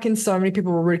 fucking so many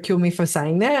people will ridicule me for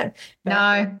saying that.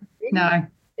 No. It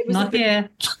was not here.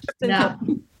 No.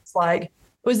 It's like, it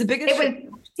was the biggest.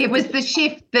 It was the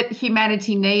shift that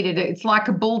humanity needed. It's like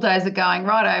a bulldozer going,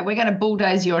 righto, we're going to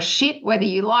bulldoze your shit, whether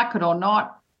you like it or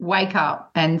not, wake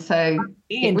up. And so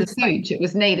it was huge. It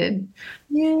was needed.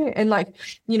 Yeah. And like,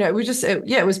 it was just,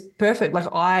 it was perfect. Like,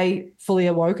 I fully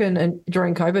awoken and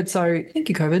during COVID. So thank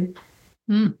you, COVID.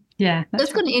 Yeah. I'm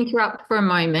just going to interrupt for a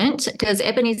moment because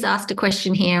Ebony's asked a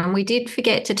question here, and we did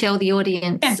forget to tell the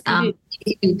audience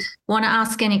if you want to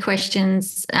ask any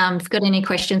questions, if you've got any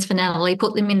questions for Natalie,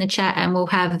 put them in the chat and we'll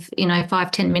have,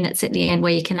 5-10 minutes at the end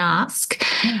where you can ask.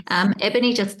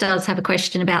 Ebony just does have a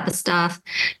question about the star.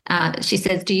 She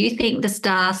says, do you think the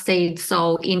star seed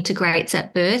soul integrates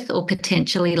at birth or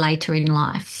potentially later in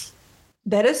life?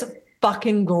 That is a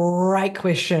fucking great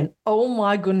question. Oh,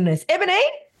 my goodness. Ebony,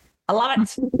 I love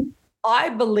it. I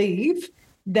believe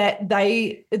that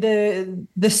the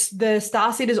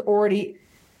starseed is already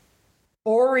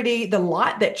the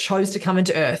light that chose to come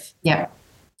into Earth. Yeah.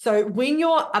 So when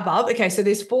you're above, okay, so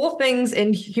there's 4 things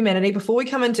in humanity before we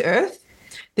come into Earth.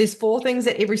 There's 4 things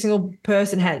that every single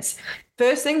person has.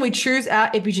 First thing, we choose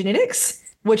our epigenetics,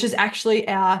 which is actually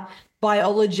our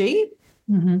biology.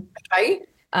 Mm-hmm. Okay.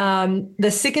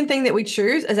 The second thing that we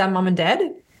choose is our mum and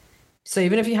dad. So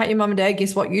even if you hate your mum and dad,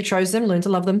 guess what? You chose them. Learn to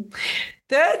love them.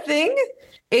 Third thing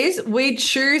is we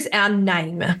choose our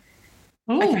name.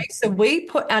 Ooh. Okay, so we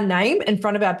put our name in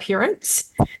front of our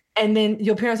parents, and then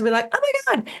your parents will be like, oh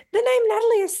my God, the name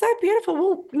Natalie is so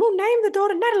beautiful. We'll name the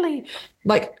daughter Natalie.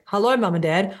 Like, hello, mum and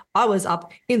dad. I was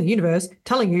up in the universe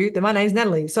telling you that my name's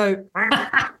Natalie. So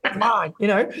mine,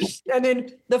 And then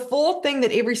the 4th thing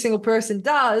that every single person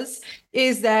does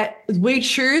is that we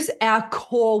choose our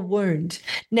core wound.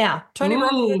 Now, Tony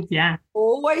Robbins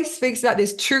always speaks about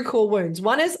there's 2 core wounds.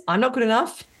 One is I'm not good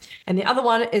enough, and the other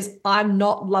one is I'm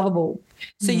not lovable.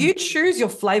 So you choose your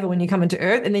flavor when you come into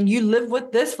Earth, and then you live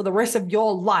with this for the rest of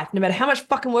your life. No matter how much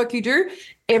fucking work you do,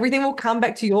 everything will come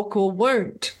back to your core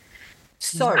wound.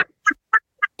 So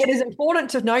it is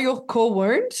important to know your core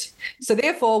wound. So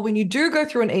therefore, when you do go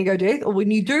through an ego death or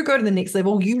when you do go to the next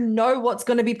level, you know what's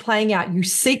going to be playing out. You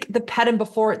seek the pattern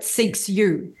before it seeks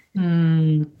you.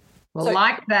 I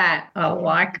like that. I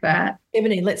like that.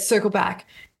 Ebony, let's circle back.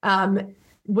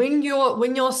 When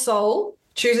your soul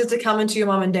chooses to come into your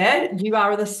mum and dad, you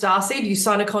are the starseed, you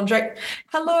sign a contract.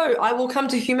 Hello, I will come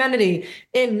to humanity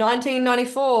in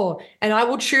 1994, and I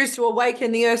will choose to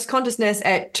awaken the Earth's consciousness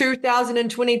at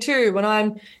 2022 when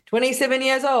I'm 27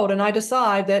 years old, and I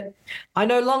decide that I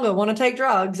no longer want to take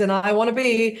drugs and I want to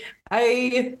be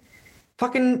a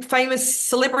fucking famous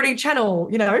celebrity channel,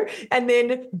 and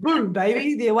then boom,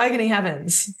 baby, the awakening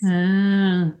happens.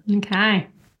 Okay.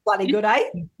 Bloody good, eh?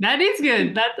 That is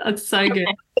good. That's so good.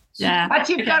 Yeah. But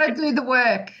you've got to do the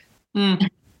work.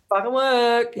 fucking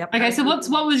work. Yep. Okay, so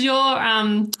what was your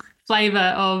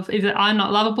flavor of, is it I'm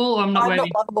not lovable or I'm not I'm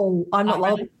worthy? not lovable. I'm not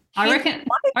lovable. I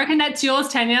reckon that's yours,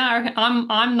 Tanya. I reckon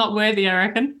I'm not worthy, I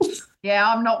reckon.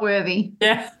 Yeah, I'm not worthy.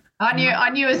 Yeah. I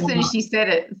knew as soon as she said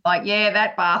it. It's like, yeah,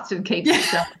 that bastard keeps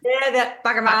himself Yeah, that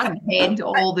fucking bastard. head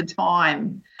all the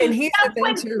time. And here's the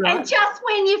thing too, right? And just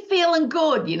when you're feeling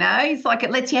good, it's like it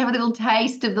lets you have a little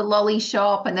taste of the lolly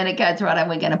shop, and then it goes, right, and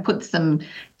we're going to put some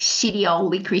shitty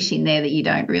old licorice in there that you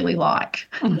don't really like.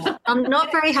 I'm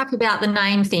not very happy about the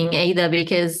name thing either,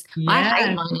 because I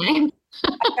hate my name.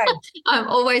 Okay. I'm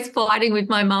always fighting with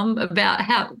my mum about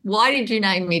why did you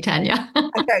name me Tanya?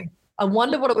 Okay. I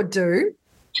wonder what it would do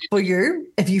for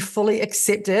you if you fully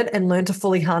accepted and learned to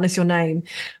fully harness your name.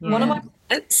 Yeah. One of my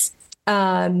clients,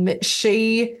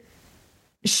 she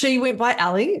went by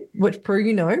Ali, which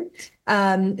Prue,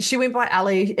 she went by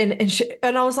Ali,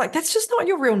 and I was like, that's just not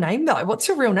your real name though. What's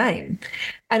your real name?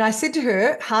 And I said to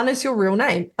her, harness your real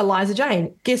name, Eliza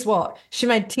Jane. Guess what? She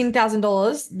made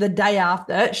 $10,000 the day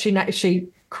after she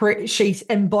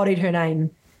embodied her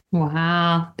name.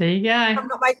 Wow. There you go. I'm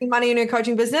not making money in her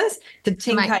coaching business. The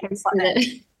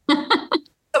 10K.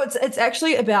 So it's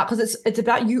actually about, because it's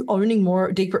about you owning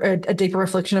a deeper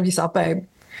reflection of yourself, babe.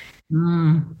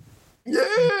 Yeah.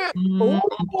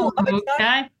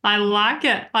 Okay. I like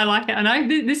it. I know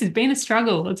this has been a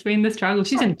struggle. It's been the struggle.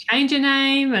 She's going to change her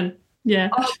name, and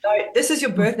yeah. Oh, no, this is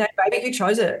your birth name, baby. You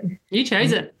chose it. You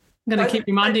chose it. I'm going to keep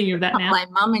reminding you of that now.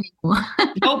 Can't blame mum anymore.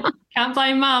 Nope. Can't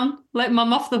blame mum. Let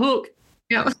mum off the hook.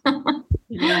 Yep.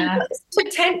 Yeah. So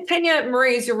Tanya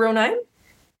Marie is your real name?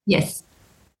 Yes.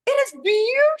 It is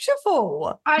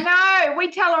beautiful. I know.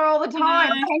 We tell her all the time.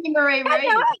 Tanya Marie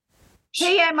Reid.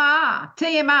 TMR.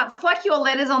 It's like your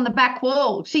letters on the back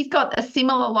wall. She's got a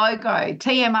similar logo,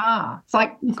 TMR. It's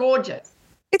like gorgeous.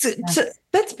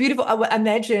 That's beautiful.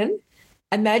 Imagine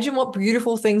what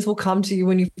beautiful things will come to you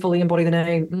when you fully embody the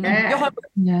name. Yeah.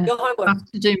 Your homework. I have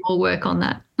to do more work on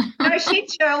that. No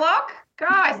shit, Sherlock.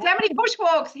 Guys, how many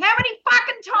bushwalks? How many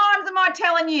fucking times am I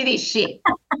telling you this shit?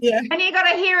 Yeah. And you got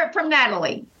to hear it from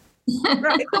Natalie.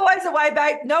 Right. It's always the way,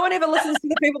 babe. No one ever listens to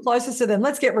the people closest to them.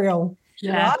 Let's get real.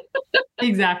 Yeah. Right?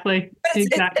 Exactly.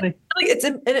 It's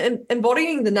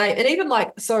embodying the name. And even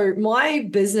so my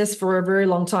business for a very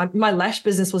long time, my lash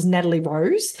business was Natalie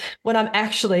Rose, when I'm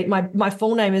actually, my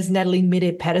full name is Natalie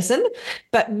Mede Paterson,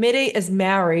 but Mede is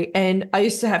Maori. And I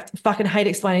used to have to fucking hate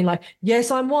explaining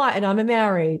yes, I'm white and I'm a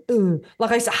Maori. Ooh.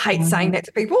 I used to hate saying that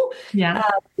to people. Yeah.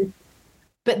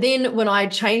 But then when I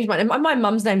changed my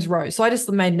mum's name's Rose, so I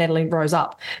just made Natalie Rose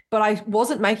up. But I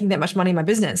wasn't making that much money in my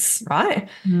business, right?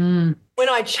 When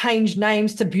I changed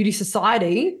names to Beauty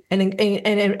Society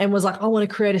and was like, I want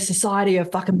to create a society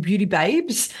of fucking beauty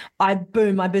babes, my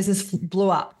business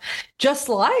blew up. Just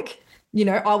like,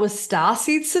 I was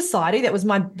Starseed Society. That was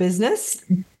my business.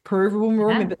 Prue will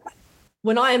remember that.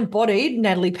 When I embodied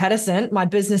Natalie Paterson, my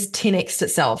business 10x'd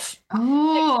itself.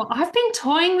 Oh, I've been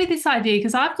toying with this idea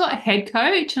because I've got a head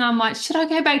coach and I'm like, should I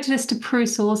go back to just to Prue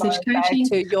Sausage coaching?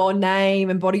 To your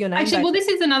name, embody your name. Actually, well, this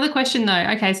is another question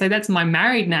though. Okay, so that's my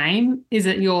married name. Is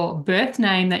it your birth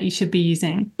name that you should be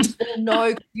using?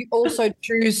 No, you also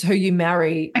choose who you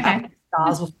marry. Okay.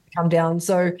 Stars will come down.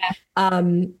 So,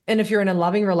 and if you're in a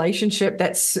loving relationship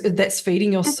that's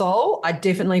feeding your soul, I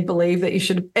definitely believe that you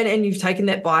should. And you've taken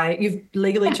that you've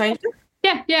legally changed it.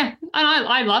 Yeah. And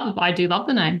I do love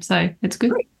the name, so it's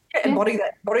good. Yeah, embody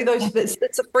that. Embody those.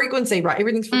 It's a frequency, right?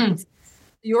 Everything's frequency.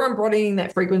 You're embodying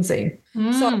that frequency.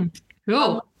 So,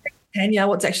 cool. Tanya,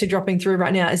 what's actually dropping through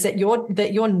right now is that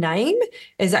your name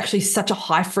is actually such a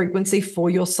high frequency for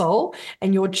your soul,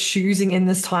 and you're choosing in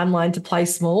this timeline to play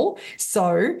small.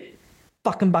 So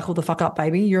fucking buckle the fuck up,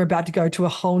 baby. You're about to go to a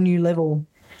whole new level.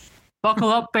 Buckle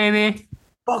up, baby.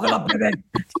 Buckle up, baby.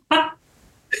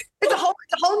 It's a whole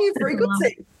new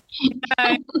frequency.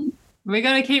 Okay.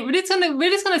 We're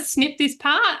just gonna snip this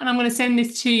part, and I'm gonna send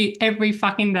this to you every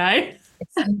fucking day.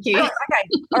 Thank you. Okay.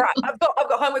 All right. I've got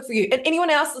homework for you. And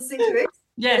anyone else listening to this?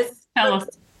 Yes. Tell us.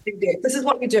 This is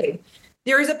what you do.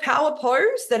 There is a power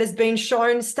pose that has been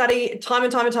shown, studied time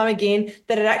and time and time again,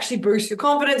 that it actually boosts your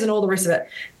confidence and all the rest of it.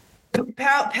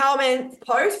 Power man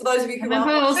pose, for those of you who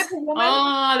are Superwoman.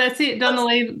 Oh, that's it,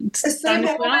 Donnelly.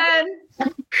 Superwoman.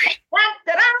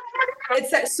 It's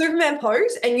that Superman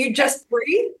pose, and you just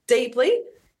breathe deeply.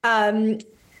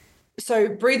 So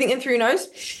breathing in through your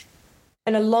nose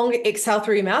and a long exhale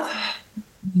through your mouth.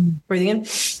 Breathing in,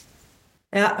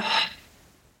 out.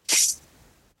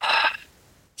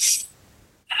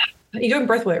 You're doing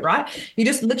breath work, right? You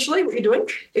just literally, what you're doing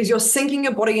is you're sinking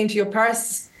your body into your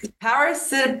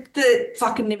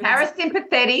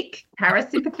parasympathetic.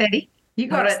 You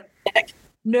got it.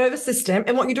 nervous system.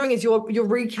 And what you're doing is you're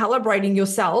recalibrating your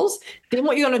cells. Then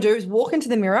what you're going to do is walk into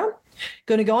the mirror,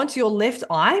 going to go into your left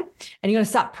eye, and you're going to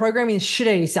start programming the shit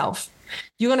out of yourself.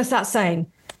 You're going to start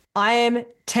saying, I am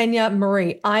Tanya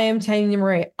Marie. I am Tanya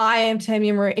Marie. I am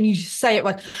Tanya Marie. And you just say it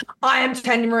like, I am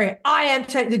Tanya Marie. I am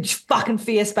Tanya. You're fucking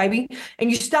fierce, baby. And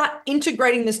you start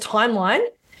integrating this timeline.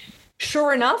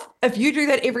 Sure enough, if you do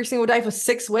that every single day for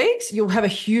 6 weeks, you'll have a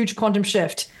huge quantum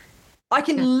shift. I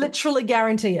can literally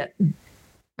guarantee it.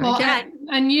 Well, Okay.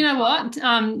 and you know what,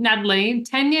 Natalie,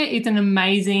 Tanya is an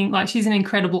amazing, she's an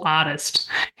incredible artist.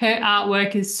 Her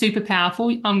artwork is super powerful.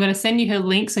 I'm going to send you her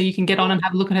link so you can get on and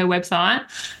have a look at her website,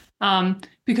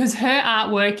 because her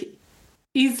artwork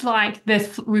is like the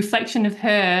reflection of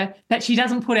her that she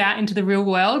doesn't put out into the real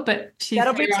world, but she's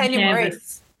That'll be Tanya Marie.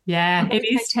 Yeah, it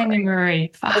is Tanya Marie.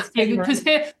 Fuck, yeah, because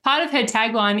part of her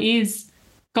tagline is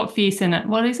got fierce in it.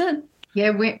 What is it?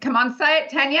 Yeah, come on, say it,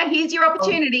 Tanya. Here's your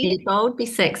opportunity. Be bold, be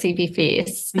sexy, be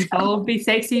fierce. Be bold, be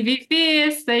sexy, be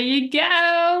fierce. There you go.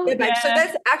 Yeah, babe. Yeah. So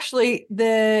that's actually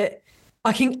do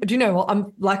you know what?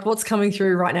 I'm like, what's coming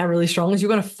through right now really strong is you're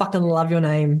going to fucking love your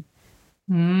name.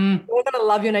 You're going to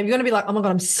love your name. You're going to be like, oh my God,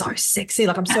 I'm so sexy.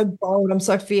 Like, I'm so bold. I'm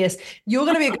so fierce. You're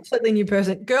going to be a completely new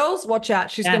person. Girls, watch out.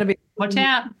 She's going to be. Watch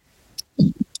out.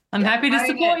 I'm happy to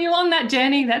support you on that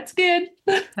journey. That's good.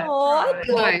 Oh,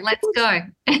 Let's go.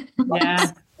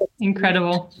 Yeah,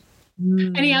 incredible.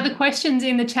 Any other questions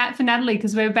in the chat for Natalie?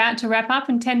 Because we're about to wrap up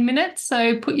in 10 minutes.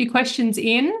 So put your questions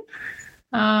in.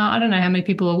 I don't know how many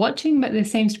people are watching, but there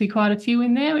seems to be quite a few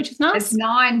in there, which is nice.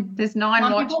 There's nine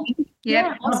watching. People?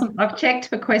 Yeah, awesome. I've checked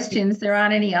for questions. There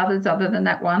aren't any others other than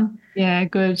that one. Yeah,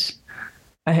 good.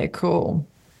 Okay, cool.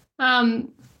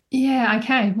 Yeah,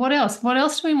 okay. What else? What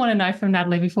else do we want to know from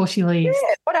Natalie before she leaves?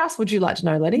 Yeah. What else would you like to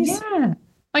know, ladies? Yeah.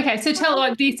 Okay, so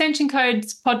tell the Ascension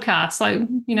Codes podcast.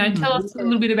 Tell us a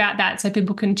little bit about that so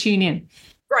people can tune in.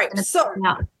 Great. So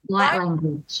Light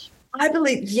language. I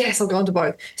believe, yes, I'll go on to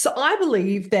both. So I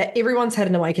believe that everyone's had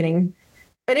an awakening,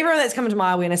 and everyone that's come into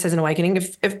my awareness has an awakening.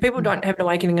 If people don't have an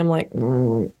awakening, I'm like,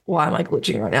 why am I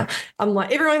glitching right now? I'm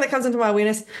like, everyone that comes into my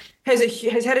awareness has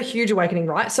had a huge awakening,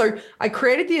 right? So I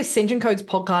created the Ascension Codes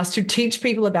podcast to teach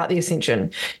people about the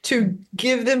Ascension, to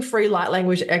give them free light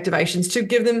language activations, to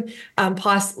give them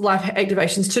past life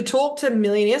activations, to talk to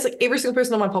millionaires. Like every single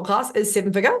person on my podcast is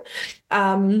 7-figure,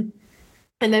 and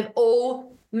they've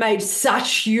all made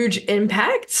such huge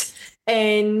impacts.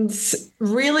 And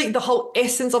really the whole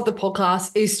essence of the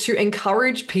podcast is to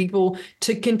encourage people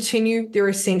to continue their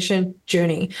ascension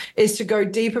journey, is to go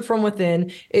deeper from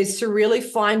within, is to really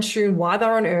fine tune why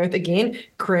they're on earth. Again,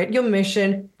 create your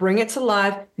mission, bring it to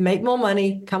life, make more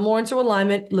money, come more into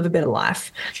alignment, live a better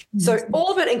life. So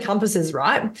all of it encompasses,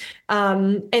 right?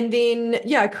 And then,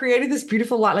 I created this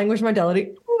beautiful light language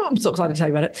modality. Oh, I'm so excited to tell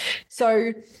you about it.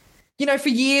 So, for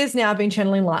years now I've been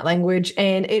channeling light language,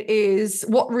 and it is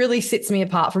what really sets me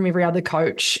apart from every other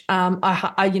coach.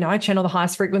 I channel the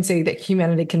highest frequency that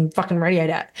humanity can fucking radiate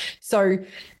at. So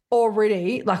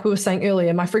already, like we were saying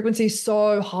earlier, my frequency is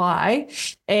so high.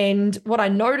 And what I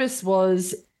noticed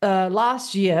was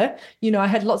last year, I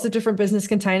had lots of different business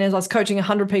containers. I was coaching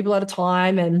 100 people at a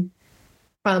time. And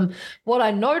what I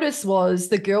noticed was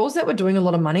the girls that were doing a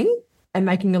lot of money and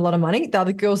making a lot of money, they're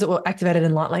the girls that were activated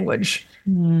in light language.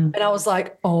 And I was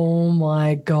like, oh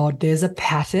my God, there's a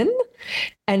pattern.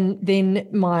 And then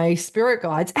my spirit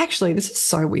guides, actually, this is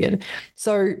so weird.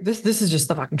 So this is just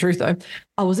the fucking truth though.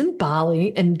 I was in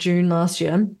Bali in June last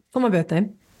year for my birthday.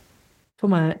 For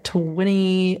my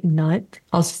 29th,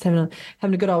 I was just having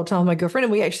a good old time with my girlfriend,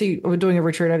 and we actually were doing a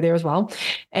retreat over there as well.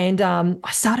 And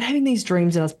I started having these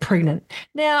dreams that I was pregnant.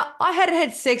 Now, I hadn't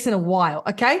had sex in a while,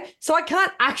 okay? So I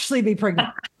can't actually be pregnant.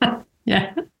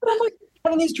 Yeah. But I'm like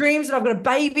having these dreams that I've got a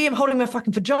baby, I'm holding my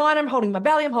fucking vagina, I'm holding my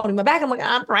belly, I'm holding my back. I'm like,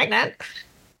 I'm pregnant.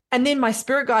 And then my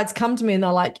spirit guides come to me and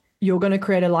they're like, you're going to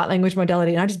create a light language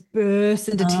modality. And I just burst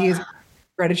into tears of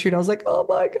gratitude. I was like, oh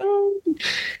my God.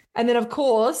 And then, of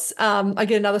course, I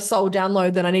get another soul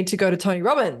download that I need to go to Tony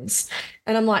Robbins.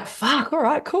 And I'm like, fuck, all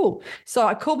right, cool. So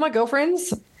I called my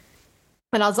girlfriends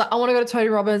and I was like, I want to go to Tony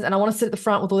Robbins and I want to sit at the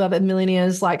front with all the other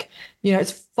millionaires. Like,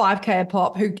 it's 5K a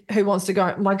pop. Who wants to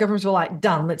go? My girlfriends were like,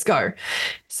 done, let's go.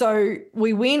 So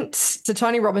we went to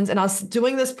Tony Robbins and I was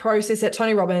doing this process at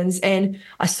Tony Robbins and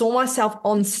I saw myself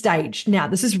on stage. Now,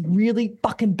 this is really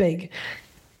fucking big.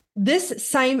 This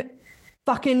same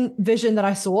fucking vision that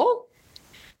I saw,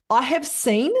 I have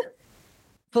seen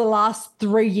for the last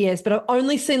 3 years, but I've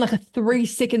only seen like a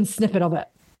 3-second snippet of it.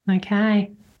 Okay.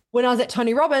 When I was at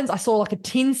Tony Robbins, I saw like a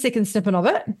 10-second snippet of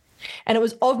it. And it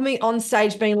was of me on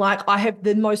stage being like, I have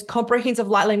the most comprehensive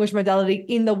light language modality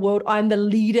in the world. I'm the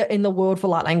leader in the world for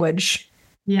light language.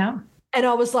 Yeah. And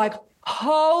I was like,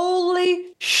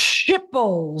 holy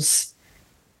shitballs.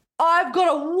 I've got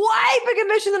a way bigger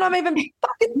mission than I'm even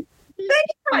fucking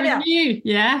thinking right now.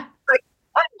 Yeah.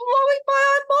 I'm blowing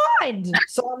my own mind.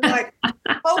 So I'm like,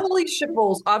 holy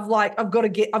shitballs. I've got to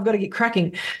get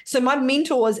cracking. So my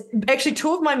mentors, actually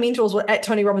 2 of my mentors were at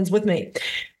Tony Robbins with me.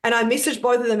 And I messaged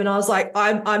both of them and I was like,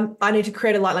 I need to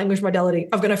create a light language modality.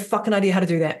 I've got no fucking idea how to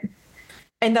do that.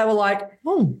 And they were like,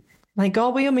 oh, thank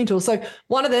God we're your mentors. So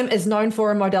one of them is known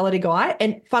for a modality guy.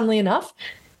 And funnily enough,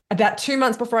 about 2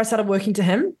 months before I started working to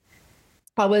him,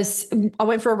 I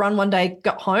went for a run one day,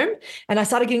 got home, and I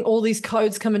started getting all these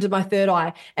codes come into my third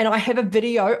eye. And I have a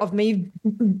video of me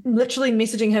literally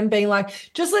messaging him being like,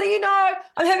 just letting you know,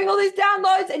 I'm having all these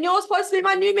downloads and you're supposed to be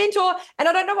my new mentor. And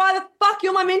I don't know why the fuck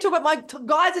you're my mentor, but my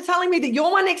guys are telling me that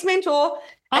you're my next mentor.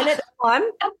 And at the time,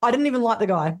 I didn't even like the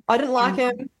guy. I didn't like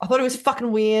him. I thought it was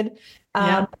fucking weird.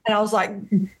 And I was like,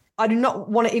 I do not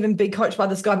want to even be coached by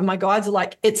this guy, but my guides are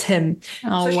like, it's him.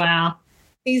 Oh, wow.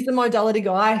 He's the modality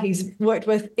guy. He's worked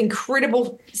with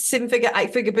incredible 7-figure,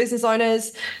 8-figure business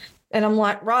owners. And I'm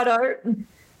like, righto.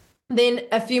 Then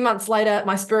a few months later,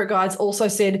 my spirit guides also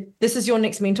said, this is your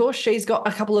next mentor. She's got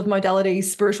a couple of modalities,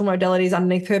 spiritual modalities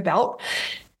underneath her belt.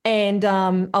 And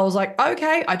I was like,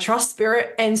 okay, I trust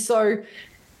spirit. And so,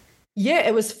 yeah,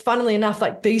 it was funnily enough,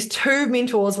 like these 2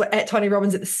 mentors were at Tony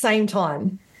Robbins at the same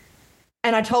time.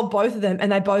 And I told both of them,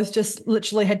 and they both just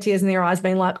literally had tears in their eyes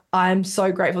being like, I'm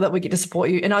so grateful that we get to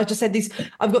support you. And I just had this,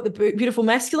 I've got the beautiful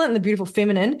masculine and the beautiful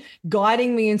feminine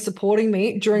guiding me and supporting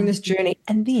me during this journey.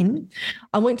 And then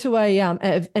I went to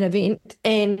an event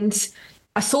and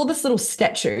I saw this little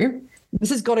statue.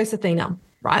 This is Goddess Athena,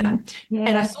 right? Yeah.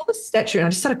 And I saw this statue and I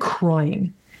just started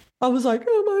crying. I was like,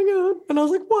 oh my God. And I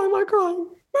was like, why am I crying?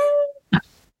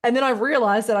 And then I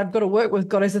realized that I've got to work with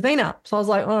Goddess Athena. So I was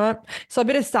like, all right, so I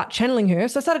better start channeling her.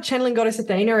 So I started channeling Goddess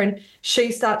Athena and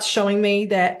she starts showing me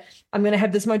that I'm going to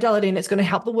have this modality and it's going to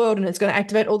help the world and it's going to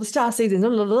activate all the star seasons. Blah,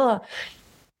 blah, blah.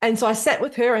 And so I sat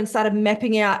with her and started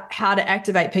mapping out how to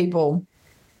activate people.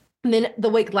 And then the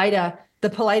week later,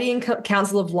 the Palladian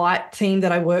Council of Light team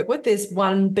that I work with, there's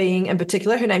one being in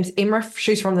particular, her name's Emma.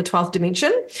 She's from the 12th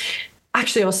dimension.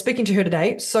 Actually, I was speaking to her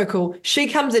today. So cool. She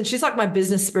comes in. She's like my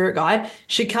business spirit guide.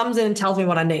 She comes in and tells me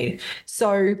what I need.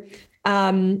 So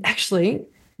actually,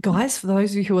 guys, for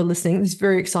those of you who are listening, this is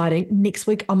very exciting. Next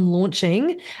week, I'm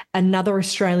launching another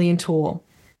Australian tour.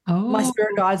 Oh. My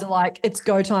spirit guides are like, it's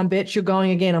go time, bitch. You're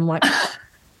going again. I'm like,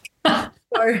 so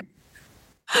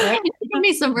yeah. Give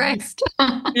me some rest.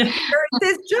 Yeah.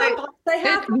 There's jump.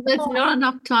 There's not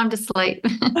enough time to sleep.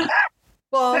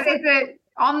 Well,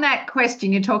 on that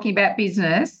question, you're talking about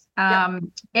business. Yep.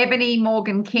 Ebony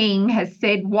Morgan King has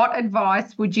said, what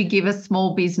advice would you give a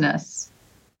small business?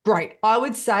 Great. I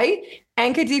would say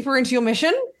anchor deeper into your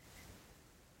mission.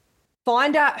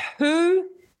 Find out who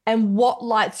and what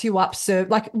lights you up,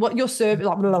 like what your service,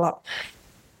 blah, blah, blah.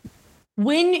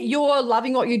 When you're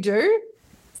loving what you do,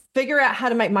 figure out how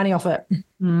to make money off it.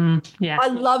 Yeah. I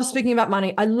love speaking about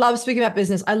money. I love speaking about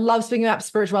business. I love speaking about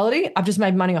spirituality. I've just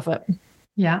made money off it.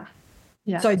 Yeah.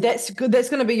 Yeah. So that's good. That's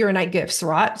going to be your innate gifts,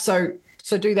 right? So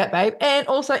do that, babe. And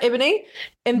also, Ebony,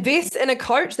 invest in a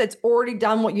coach that's already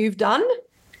done what you've done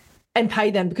and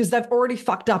pay them because they've already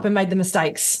fucked up and made the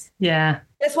mistakes. Yeah.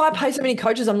 That's why I pay so many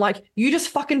coaches. I'm like, you just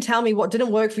fucking tell me what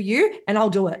didn't work for you and I'll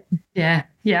do it. Yeah.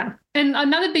 Yeah. And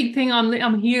another big thing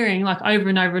I'm hearing like over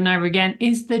and over and over again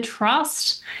is the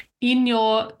trust in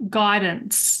your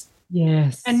guidance.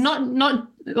 Yes. And not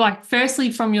like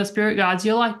firstly from your spirit guides,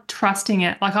 you're like trusting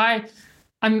it. Like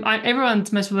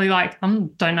everyone's mostly like, I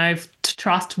don't know if to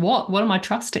trust what am I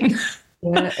trusting?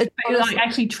 Yeah, but you're like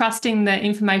actually trusting the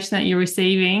information that you're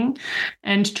receiving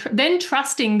and then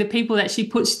trusting the people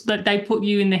that they put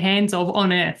you in the hands of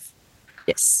on earth.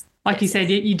 Yes. Like you said,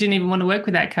 you didn't even want to work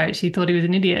with that coach. You thought he was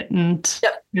an idiot and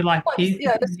you're like, he's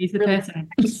the really person.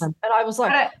 And I was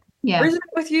like, resonate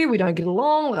with you. We don't get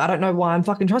along. I don't know why I'm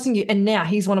fucking trusting you. And now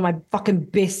he's one of my fucking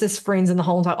bestest friends in the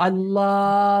whole entire. I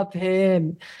love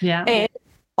him. Yeah. And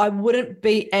I wouldn't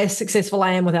be as successful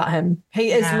I am without him.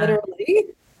 He is literally,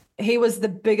 he was the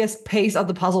biggest piece of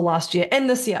the puzzle last year and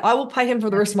this year. I will pay him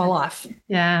for the rest of my life.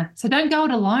 Yeah. So don't go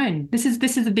it alone. This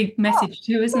is a big message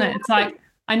too, isn't it? It's like,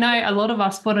 I know a lot of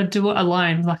us want to do it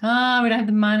alone. It's like, we don't have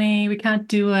the money. We can't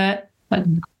do it. But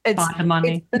find the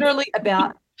money. It's literally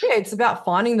about, it's about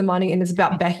finding the money and it's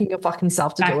about backing your fucking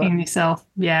self to do it. Backing yourself.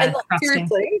 Yeah. And like,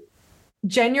 seriously,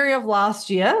 January of last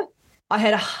year, I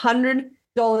had $100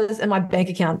 in my bank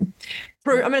account.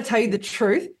 Prue, I'm going to tell you the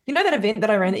truth. You know that event that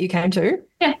I ran that you came to?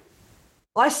 Yeah.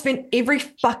 I spent every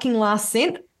fucking last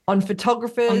cent on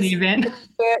photographers. On the event.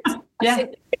 I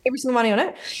spent every single money on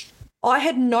it. I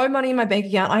had no money in my bank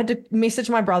account. I had to message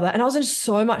my brother, and I was in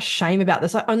so much shame about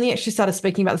this. I only actually started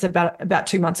speaking about this about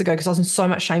 2 months ago because I was in so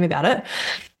much shame about it.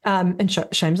 And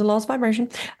shame's the lowest vibration.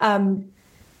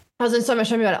 I was in so much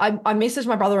shame about it. I messaged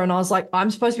my brother and I was like, I'm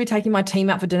supposed to be taking my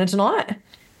team out for dinner tonight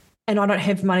and I don't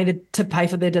have money to pay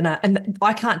for their dinner. And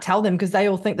I can't tell them because they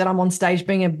all think that I'm on stage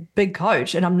being a big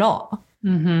coach and I'm not.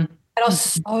 Mm-hmm. And I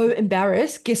was so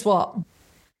embarrassed. Guess what?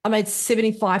 I made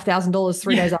 $75,000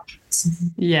 3 days after.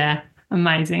 Yeah.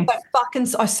 Amazing.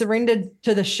 I surrendered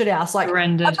to the shit house. Like,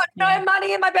 Surrendered. I've got no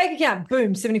money in my bank account.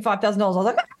 Boom, $75,000. I was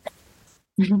like,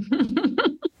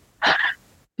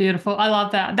 beautiful. I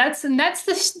love that. That's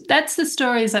the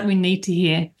stories that we need to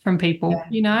hear from people. Yeah.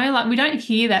 You know, like we don't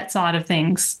hear that side of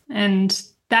things, and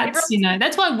that's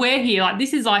that's why we're here. Like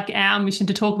this is like our mission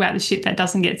to talk about the shit that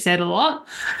doesn't get said a lot,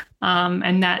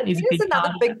 and that is a big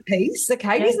another big piece.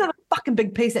 Okay, here's another fucking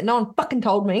big piece that no one fucking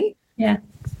told me. Yeah.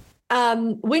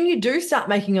 When you do start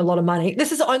making a lot of money,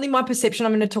 this is only my perception.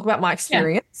 I'm going to talk about my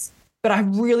experience, but I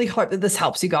really hope that this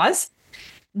helps you guys.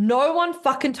 No one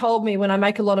fucking told me when I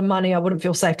make a lot of money, I wouldn't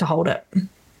feel safe to hold it.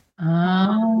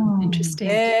 Oh, interesting.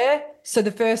 Yeah. So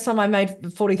the first time I made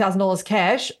 $40,000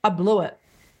 cash, I blew it.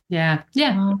 Yeah.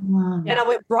 Yeah. And I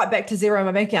went right back to zero in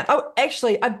my bank account. Oh,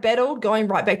 actually, I battled going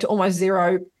right back to almost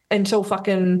zero until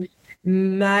fucking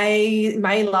May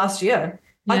last year.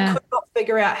 Yeah. I could not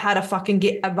figure out how to fucking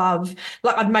get above.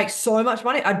 Like I'd make so much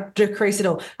money, I'd decrease it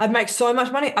all. I'd make so much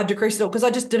money, I'd decrease it all because I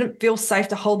just didn't feel safe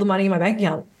to hold the money in my bank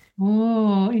account.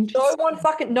 Oh,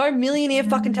 interesting. No millionaire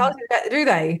fucking tells me that, do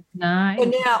they? No.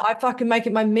 And now I fucking make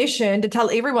it my mission to tell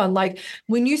everyone, like,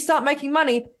 when you start making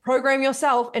money, program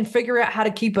yourself and figure out how to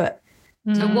keep it.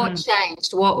 So what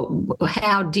changed?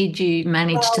 How did you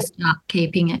manage to start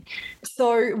keeping it?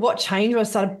 So what changed was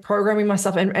I started programming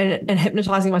myself and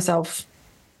hypnotizing myself.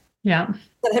 Yeah.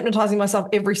 Hypnotizing myself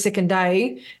every second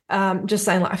day, just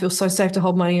saying like I feel so safe to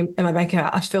hold money in my bank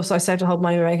account. I feel so safe to hold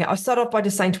money in my bank account. I started off by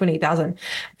just saying 20,000.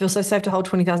 I feel so safe to hold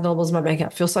 $20,000 in my bank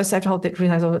account. I feel so safe to hold that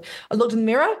 $20,000. I looked in the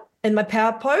mirror in my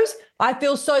power pose. I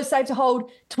feel so safe to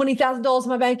hold $20,000 in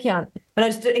my bank account. And I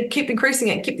just kept increasing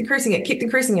it.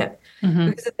 Mm-hmm.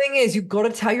 Because the thing is, you've got to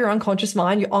tell your unconscious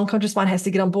mind. Your unconscious mind has to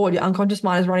get on board. Your unconscious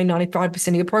mind is running 95%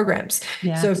 of your programs.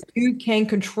 Yeah. So if you can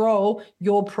control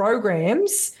your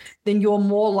programs, then you're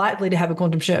more likely to have a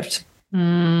quantum shift.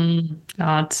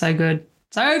 God, so good.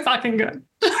 So fucking good.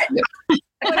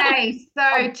 Okay,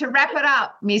 so to wrap it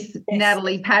up, Miss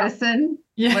Natalie Paterson,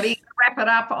 what are you going to wrap it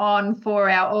up on for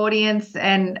our audience?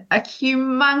 And a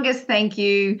humongous thank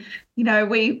you. You know,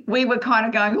 we were kind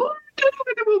of going, oh,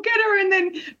 we'll get her. And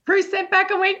then Bruce sent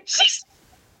back and went, she's.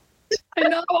 I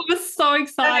know, I was so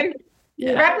excited.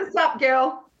 So, wrap us up,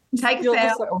 girl. Take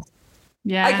us out.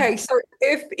 Yeah. Okay, so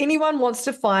if anyone wants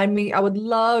to find me, I would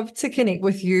love to connect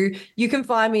with you. You can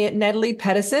find me at Natalie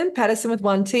Paterson with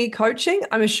 1T coaching.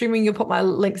 I'm assuming you'll put my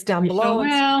links down below.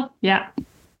 Well, yeah.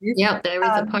 Yep, there is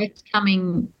a post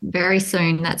coming very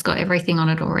soon that's got everything on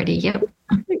it already. Yep.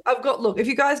 Look, if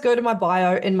you guys go to my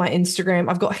bio in my Instagram,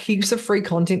 I've got heaps of free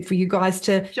content for you guys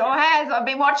to. Sure has. I've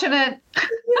been watching it.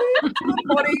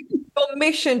 Your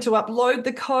mission to upload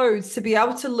the codes, to be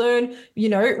able to learn, you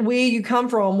know, where you come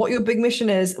from, what your big mission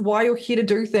is, why you're here to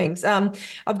do things.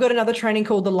 I've got another training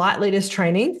called the Light Leaders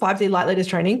Training, 5D Light Leaders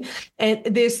Training. And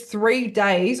there's 3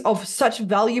 days of such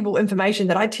valuable information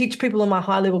that I teach people in my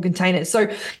high level containers. So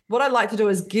what I like to do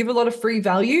is give a lot of free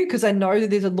value because I know that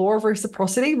there's a law of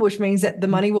reciprocity, which means that the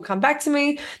money will come back to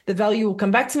me, the value will come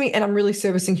back to me, and I'm really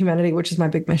servicing humanity, which is my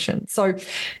big mission. So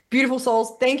beautiful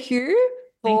souls, thank you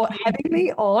for having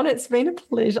me on. It's been a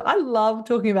pleasure. I love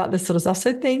talking about this sort of stuff.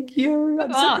 So thank you.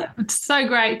 It's so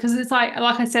great because it's like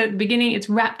I said at the beginning, it's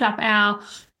wrapped up our,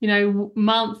 you know,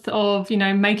 month of, you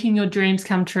know, making your dreams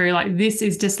come true. Like this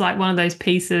is just like one of those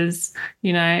pieces,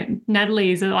 you know.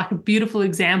 Natalie is like a beautiful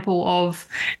example of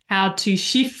how to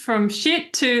shift from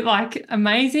shit to like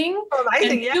amazing.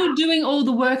 Amazing, and still doing all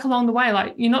the work along the way.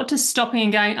 Like you're not just stopping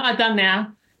and going, oh, done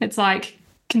now. It's like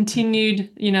continued,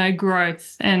 you know,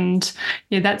 growth. And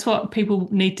yeah, that's what people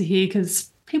need to hear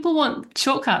because people want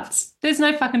shortcuts. There's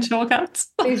no fucking shortcuts.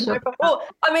 Well,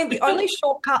 I mean, the only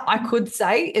shortcut I could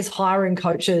say is hiring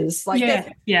coaches. Like,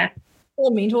 yeah,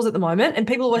 4 mentors at the moment, and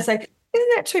people always say,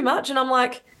 "Isn't that too much?" And I'm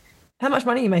like, "How much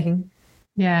money are you making?"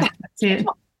 Yeah, that's it.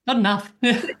 Not enough.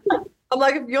 I'm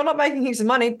like, if you're not making heaps of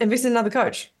money, invest in another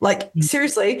coach. Like,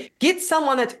 seriously, get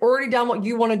someone that's already done what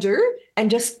you want to do and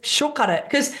just shortcut it.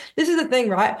 Because this is the thing,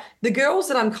 right? The girls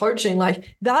that I'm coaching,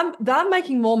 like, they're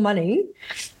making more money.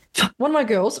 One of my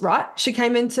girls, right? She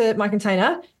came into my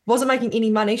container, wasn't making any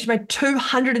money. She made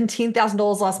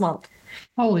 $210,000 last month.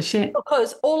 Holy shit.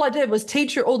 Because all I did was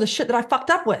teach her all the shit that I fucked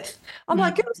up with. I'm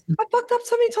like, girls, I fucked up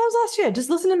so many times last year.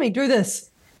 Just listen to me. Do this.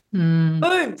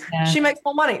 Boom. Yeah. She makes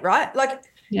more money, right? Like,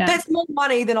 that's more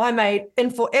money than I made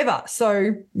in forever.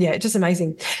 So, yeah, just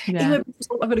amazing. Yeah. Anyway,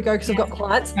 I've got to go because I've got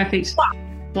clients. Perfect.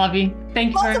 Love you.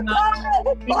 Thank you very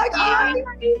much. Bye.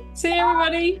 See you,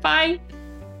 everybody. Bye.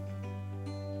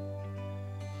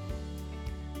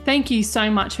 Thank you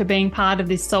so much for being part of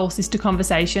this Soul Sister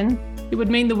conversation. It would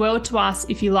mean the world to us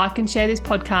if you like and share this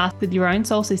podcast with your own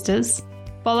soul sisters.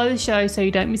 Follow the show so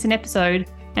you don't miss an episode.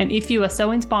 And if you are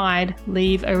so inspired,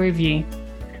 leave a review.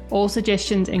 All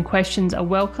suggestions and questions are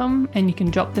welcome, and you can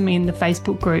drop them in the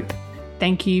Facebook group.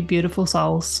 Thank you, beautiful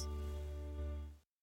souls.